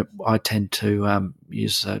I tend to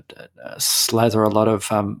use slather a lot of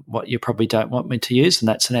what you probably don't want me to use, and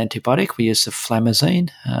that's an antibiotic. We use the flamazine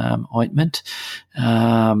ointment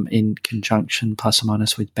in conjunction, plus or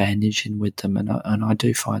minus, with bandaging with them, and I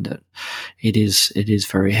do find that it is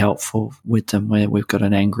very helpful with them where we've got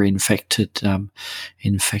an angry infected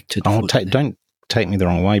foot. Don't take me the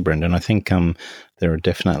wrong way, Brendan. I think there are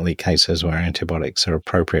definitely cases where antibiotics are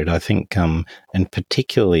appropriate. I think, and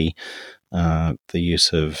particularly the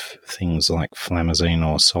use of things like flamazine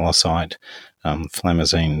or salicite.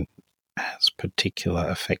 Flamazine has particular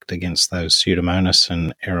effect against those Pseudomonas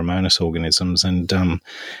and Eromonas organisms, and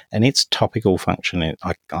its topical function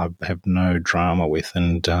I have no drama with,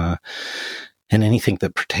 and anything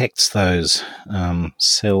that protects those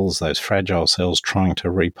cells, those fragile cells trying to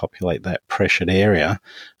repopulate that pressured area,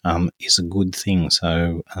 is a good thing.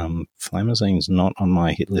 So flamazine's not on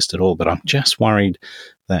my hit list at all, but I'm just worried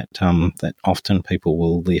that that often people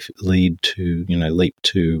will leap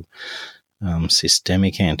to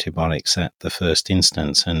systemic antibiotics at the first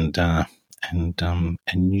instance, and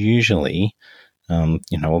usually,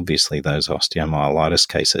 obviously those osteomyelitis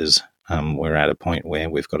cases. We're at a point where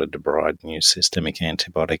we've got to debride and use systemic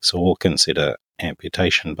antibiotics or consider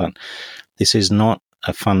amputation. But this is not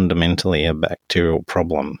fundamentally a bacterial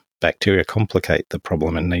problem. Bacteria complicate the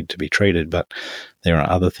problem and need to be treated, but there are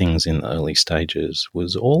other things in the early stages,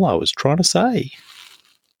 was all I was trying to say.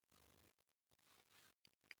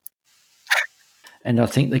 And I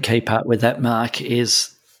think the key part with that, Mark,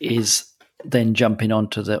 is then jumping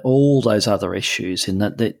onto all those other issues, in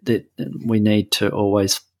that we need to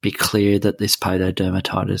always be clear that this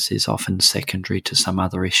pododermatitis is often secondary to some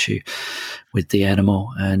other issue with the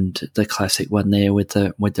animal. And the classic one there with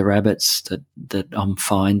the rabbits that I'm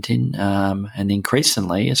finding, and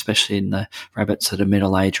increasingly, especially in the rabbits that are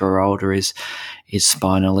middle age or older, is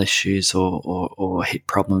spinal issues or hip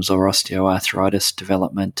problems or osteoarthritis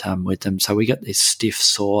development with them. So we get these stiff,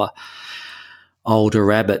 sore older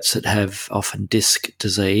rabbits that have often disc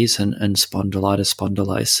disease and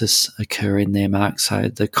spondylosis occur in their mark. So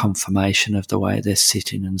the conformation of the way they're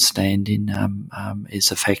sitting and standing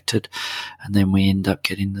is affected, and then we end up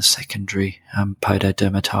getting the secondary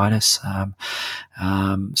pododermatitis.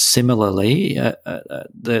 Similarly,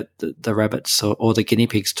 the rabbits or the guinea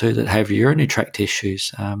pigs too that have urinary tract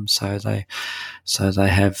issues. So they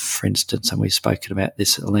have, for instance, and we've spoken about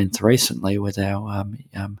this at length recently with our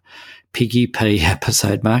Piggy P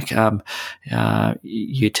episode, Mark, UTIs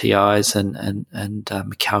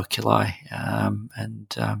and calculi and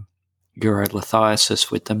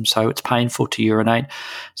urolithiasis with them. So it's painful to urinate,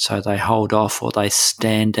 so they hold off or they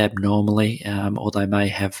stand abnormally, or they may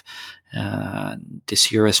have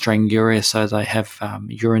dysuria, so they have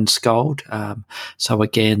urine scald. So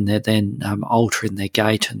again, they're then altering their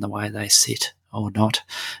gait and the way they sit or not,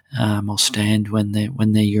 or stand when they're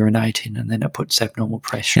urinating, and then it puts abnormal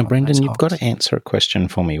pressure. Now, on Brendan, those you've got holes. to answer a question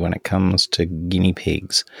for me when it comes to guinea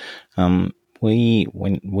pigs. We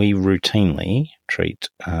routinely treat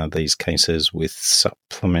these cases with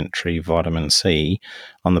supplementary vitamin C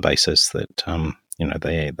on the basis that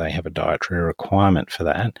they have a dietary requirement for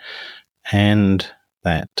that, and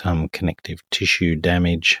that connective tissue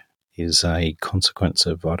damage is a consequence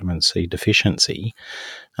of vitamin C deficiency.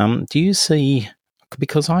 Do you see,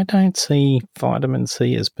 because I don't see vitamin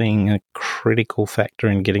C as being a critical factor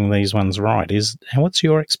in getting these ones right. What's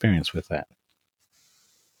your experience with that?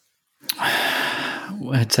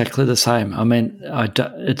 Exactly the same. I mean,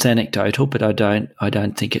 it's anecdotal, but I don't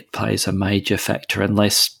think it plays a major factor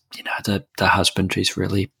unless the husbandry is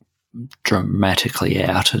really dramatically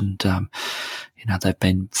out, and they've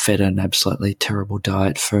been fed an absolutely terrible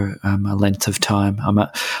diet for a length of time.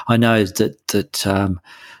 I know that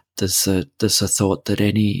there's a thought that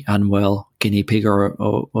any unwell guinea pig,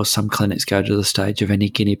 or some clinics go to the stage of any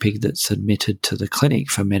guinea pig that's admitted to the clinic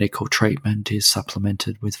for medical treatment is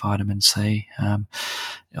supplemented with vitamin C.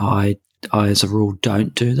 I, as a rule,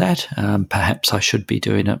 don't do that. Perhaps I should be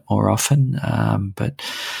doing it more often, but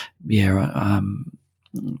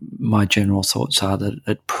my general thoughts are that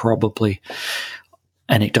it probably,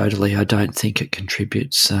 anecdotally, I don't think it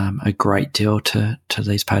contributes a great deal to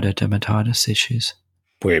these pododermatitis issues.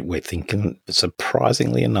 We're thinking,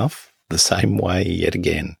 surprisingly enough, the same way yet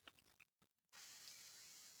again.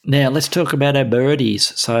 Now let's talk about our birdies.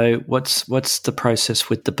 So what's the process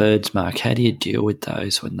with the birds, Mark? How do you deal with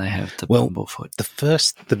those when they have the bumblefoot?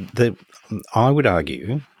 I would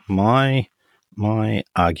argue, my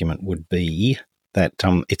argument would be that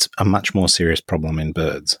it's a much more serious problem in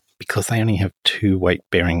birds because they only have 2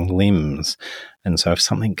 weight-bearing limbs. And so if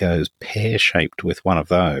something goes pear-shaped with one of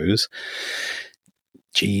those,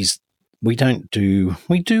 we do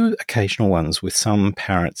occasional ones with some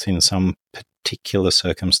parrots in some particular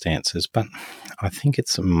circumstances, but I think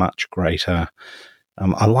it's a much greater.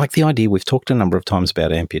 I like the idea. We've talked a number of times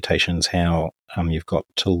about amputations, how you've got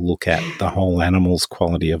to look at the whole animal's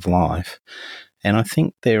quality of life. And I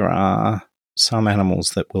think there are some animals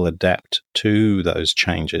that will adapt to those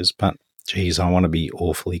changes, but I want to be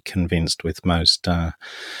awfully convinced with most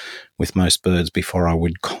birds before I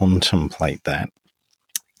would contemplate that.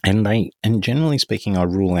 And generally speaking, I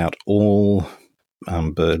rule out all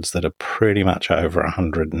birds that are pretty much over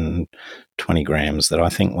 120 grams, that I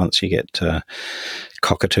think once you get to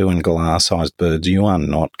cockatoo and galah-sized birds, you are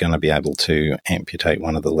not going to be able to amputate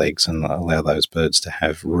one of the legs and allow those birds to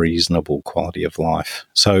have reasonable quality of life.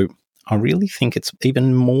 So I really think it's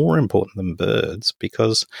even more important than birds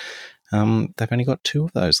because they've only got 2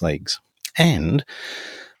 of those legs. And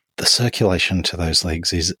the circulation to those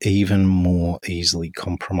legs is even more easily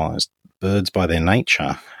compromised. Birds, by their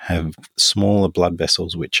nature, have smaller blood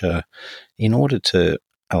vessels, which are, in order to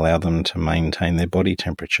allow them to maintain their body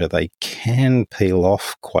temperature, they can peel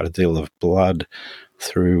off quite a deal of blood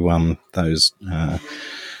through those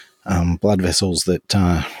blood vessels that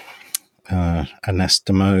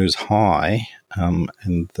anastomose high,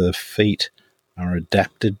 and the feet are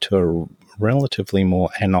adapted to a relatively more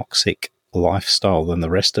anoxic lifestyle than the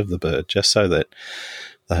rest of the bird, just so that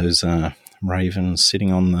those ravens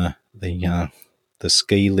sitting on the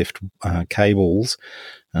ski lift cables,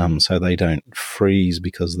 so they don't freeze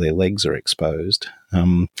because their legs are exposed.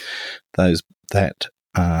 That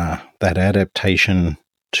adaptation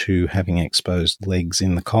to having exposed legs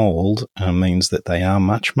in the cold means that they are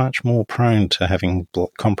much, much more prone to having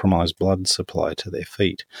compromised blood supply to their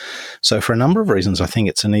feet. So for a number of reasons, I think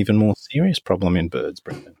it's an even more serious problem in birds,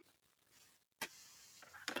 Brendan.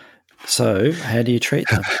 So how do you treat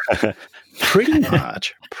them? Pretty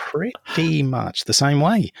much the same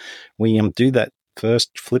way. We do that.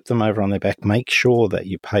 First, flip them over on their back. Make sure that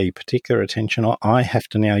you pay particular attention. I have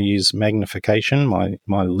to now use magnification,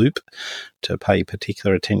 my loop, to pay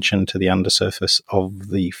particular attention to the undersurface of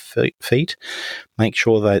the feet. Make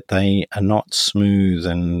sure that they are not smooth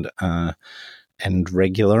and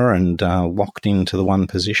regular and locked into the one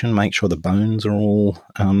position. Make sure the bones are all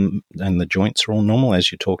and the joints are all normal.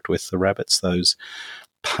 As you talked with the rabbits, those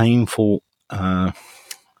painful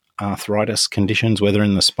arthritis conditions, whether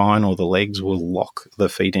in the spine or the legs, will lock the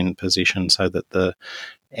feet in position so that the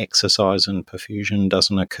exercise and perfusion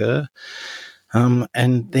doesn't occur.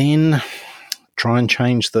 And then try and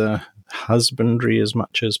change the husbandry as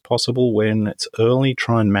much as possible. When it's early,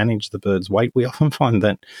 try and manage the bird's weight. We often find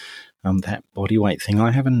that that body weight thing.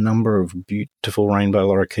 I have a number of beautiful rainbow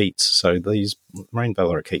lorikeets. So these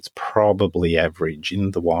rainbow lorikeets probably average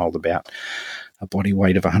in the wild about a body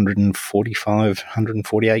weight of 145,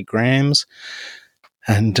 148 grams.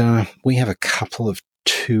 And we have a couple of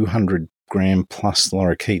 200 gram plus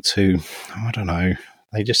lorikeets who, I don't know,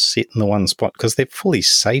 they just sit in the one spot because they're fully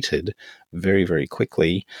sated very, very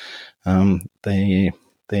quickly. Their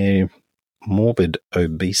morbid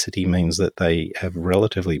obesity means that they have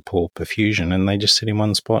relatively poor perfusion and they just sit in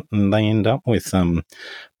one spot and they end up with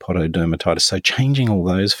pododermatitis. So changing all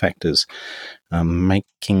those factors,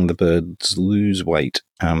 making the birds lose weight,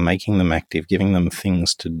 making them active, giving them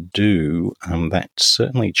things to do, that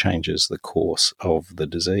certainly changes the course of the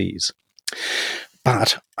disease.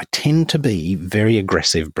 But I tend to be very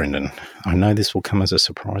aggressive, Brendan. I know this will come as a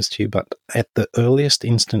surprise to you, but at the earliest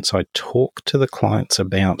instance, I talk to the clients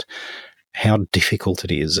about how difficult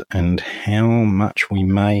it is and how much we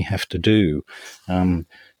may have to do,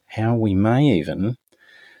 how we may even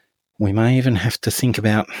have to think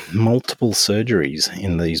about multiple surgeries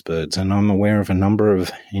in these birds. And I'm aware of a number of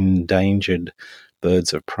endangered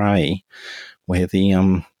birds of prey where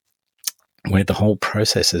the whole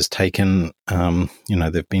process has taken,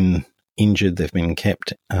 they've been injured, they've been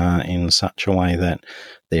kept in such a way that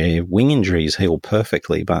their wing injuries heal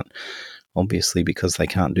perfectly, but obviously because they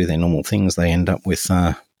can't do their normal things, they end up with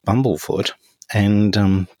bumblefoot, and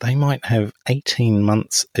they might have 18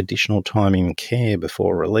 months additional time in care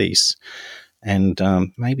before release, and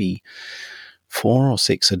maybe 4 or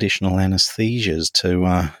 6 additional anaesthesias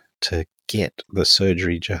to get the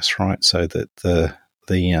surgery just right so that the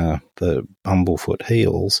bumblefoot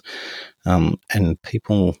heals. And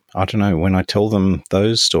people, I don't know, when I tell them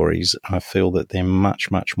those stories, I feel that they're much,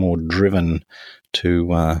 much more driven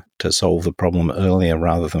to solve the problem earlier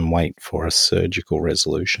rather than wait for a surgical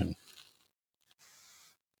resolution.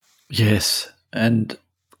 Yes, and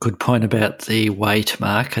good point about the weight,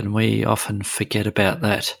 Mark, and we often forget about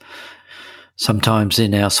that sometimes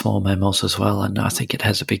in our small mammals as well, and I think it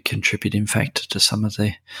has a big contributing factor to some of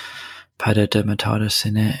the pododermatitis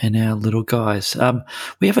in our little guys.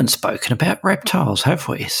 We haven't spoken about reptiles, have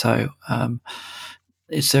we? So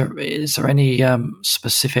is there any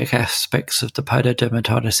specific aspects of the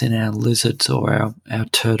pododermatitis in our lizards or our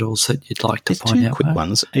turtles that you'd like to point out? There's 2 quick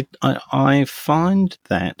ones. I find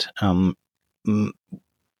that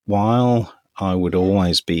while I would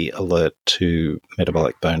always be alert to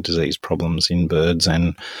metabolic bone disease problems in birds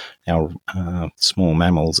and our small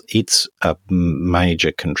mammals, it's a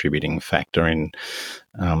major contributing factor in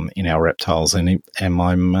our reptiles. And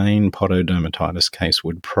my main pododermatitis case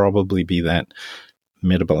would probably be that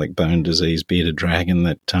metabolic bone disease bearded dragon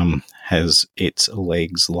that has its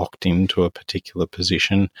legs locked into a particular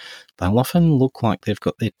position. They'll often look like they've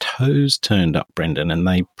got their toes turned up, Brendan, and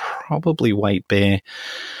they probably weight bear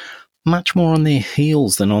much more on their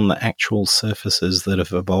heels than on the actual surfaces that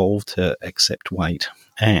have evolved to accept weight.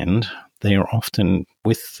 And they are often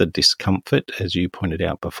with the discomfort, as you pointed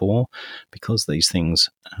out before, because these things,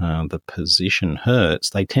 the position hurts,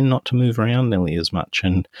 they tend not to move around nearly as much.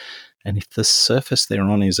 And if the surface they're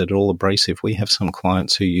on is at all abrasive, we have some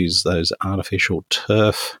clients who use those artificial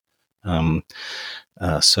turf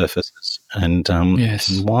surfaces. And yes.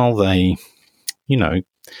 While they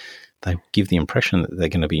give the impression that they're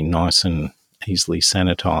going to be nice and easily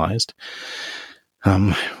sanitized,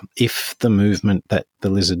 if the movement that the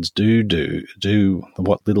lizards do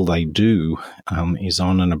what little they do is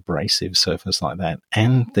on an abrasive surface like that,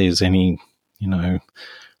 and there's any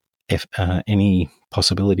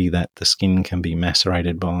possibility that the skin can be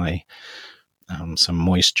macerated by some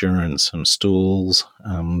moisture and some stools,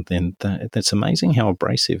 then that's amazing how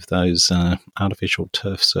abrasive those artificial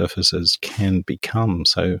turf surfaces can become.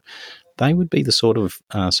 So they would be the sort of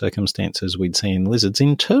circumstances we'd see in lizards.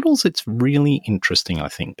 In turtles, it's really interesting, I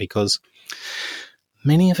think, because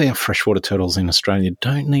many of our freshwater turtles in Australia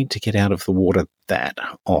don't need to get out of the water that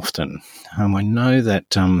often. I know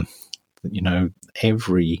that,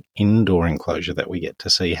 every indoor enclosure that we get to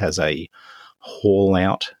see has a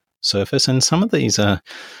haul-out surface, and some of these are,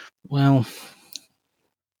 well,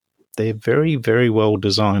 they're very, very well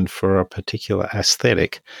designed for a particular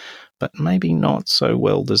aesthetic, but maybe not so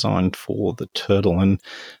well designed for the turtle. And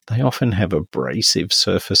they often have abrasive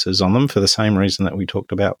surfaces on them for the same reason that we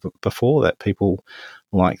talked about before, that people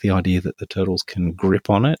like the idea that the turtles can grip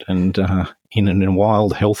on it. And in a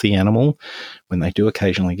wild, healthy animal, when they do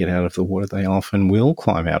occasionally get out of the water, they often will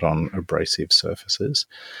climb out on abrasive surfaces.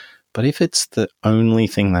 But if it's the only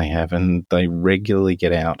thing they have and they regularly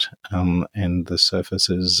get out and the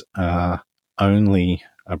surfaces are only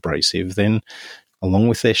abrasive, then along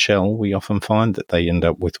with their shell, we often find that they end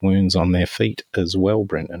up with wounds on their feet as well,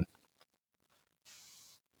 Brendan.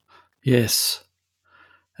 Yes.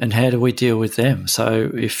 And how do we deal with them? So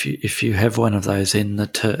if you have one of those in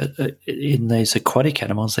in these aquatic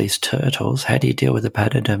animals, these turtles, how do you deal with the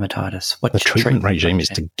patodermatitis? The treatment regime is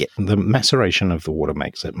to get the maceration of the water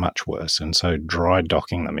makes it much worse, and so dry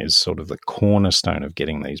docking them is sort of the cornerstone of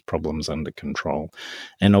getting these problems under control.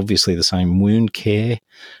 And obviously the same wound care,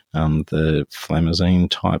 the flamazine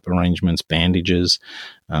type arrangements, bandages,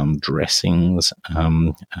 dressings,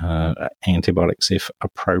 antibiotics if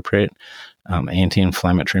appropriate,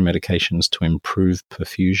 anti-inflammatory medications to improve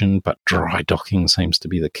perfusion, but dry docking seems to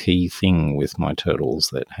be the key thing with my turtles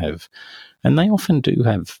that have, and they often do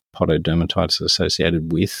have pododermatitis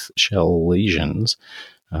associated with shell lesions.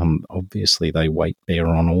 Obviously, they weight bear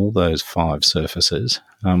on all those 5 surfaces,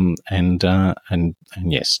 and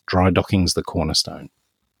yes, dry docking's the cornerstone.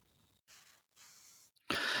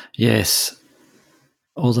 Yes.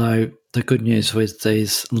 Although the good news with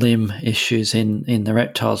these limb issues in the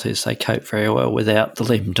reptiles is they cope very well without the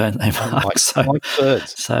limb, don't they, Mark? Like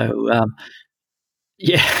birds.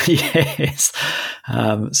 Yes.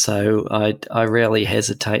 So I rarely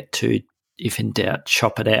hesitate to, if in doubt,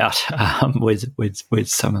 chop it out with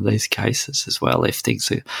some of these cases as well if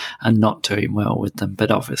things are not doing well with them.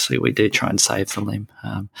 But obviously we do try and save the limb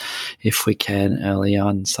if we can early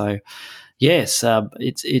on. So yes,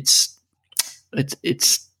 it's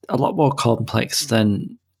a lot more complex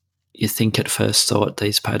than you think at first thought,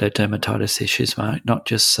 these pododermatitis issues, Mark, not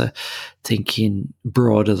just thinking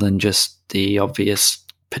broader than just the obvious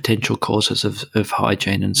potential causes of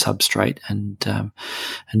hygiene and substrate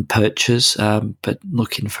and perches, but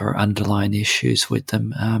looking for underlying issues with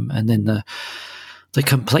them. And then the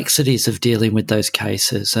complexities of dealing with those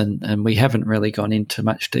cases, and we haven't really gone into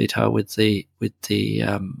much detail with the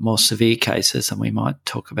more severe cases, and we might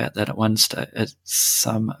talk about that at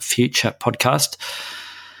some future podcast,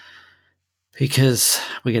 because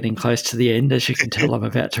we're getting close to the end, as you can tell. I'm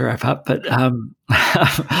about to wrap up, but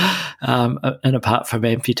and apart from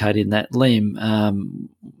amputating that limb,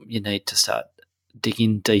 you need to start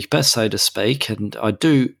digging deeper, so to speak, and I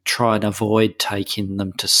do try and avoid taking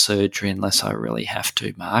them to surgery unless I really have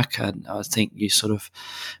to, Mark. And I think you sort of,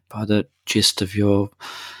 by the gist of your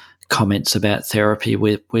comments about therapy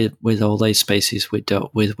with all these species we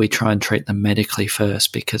dealt with, we try and treat them medically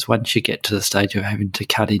first, because once you get to the stage of having to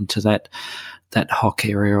cut into that hock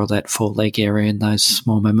area or that foreleg area in those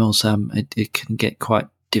small mammals, it can get quite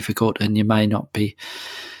difficult, and you may not be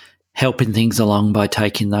helping things along by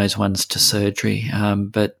taking those ones to surgery.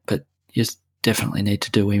 But you definitely need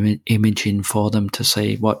to do imaging for them to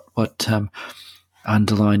see what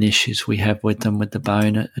underlying issues we have with them, with the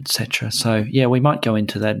bone, etc. So yeah, we might go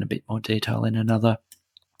into that in a bit more detail in another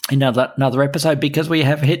episode, because we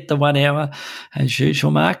have hit the 1 hour as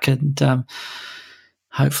usual, Mark, and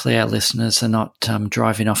hopefully our listeners are not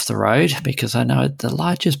driving off the road, because I know the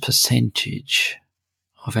largest percentage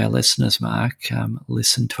of our listeners, Mark,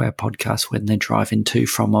 listen to our podcast when they're driving to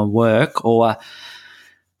from work, or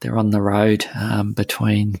they're on the road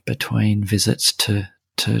between visits to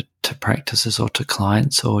practices or to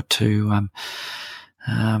clients, or to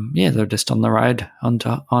they're just on the road on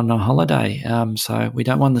a holiday. So we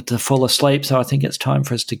don't want them to fall asleep. So I think it's time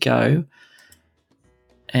for us to go,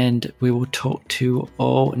 and we will talk to you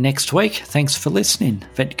all next week. Thanks for listening.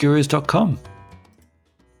 vetgurus.com.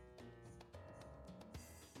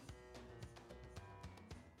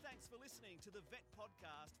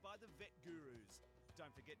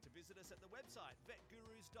 Don't forget to visit us at the website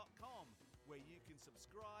vetgurus.com where you can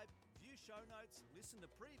subscribe, view show notes, listen to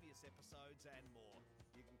previous episodes and more.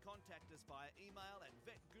 You can contact us via email at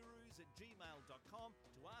vetgurus@gmail.com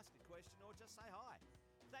to ask a question or just say hi.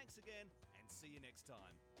 Thanks again and see you next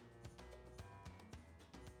time.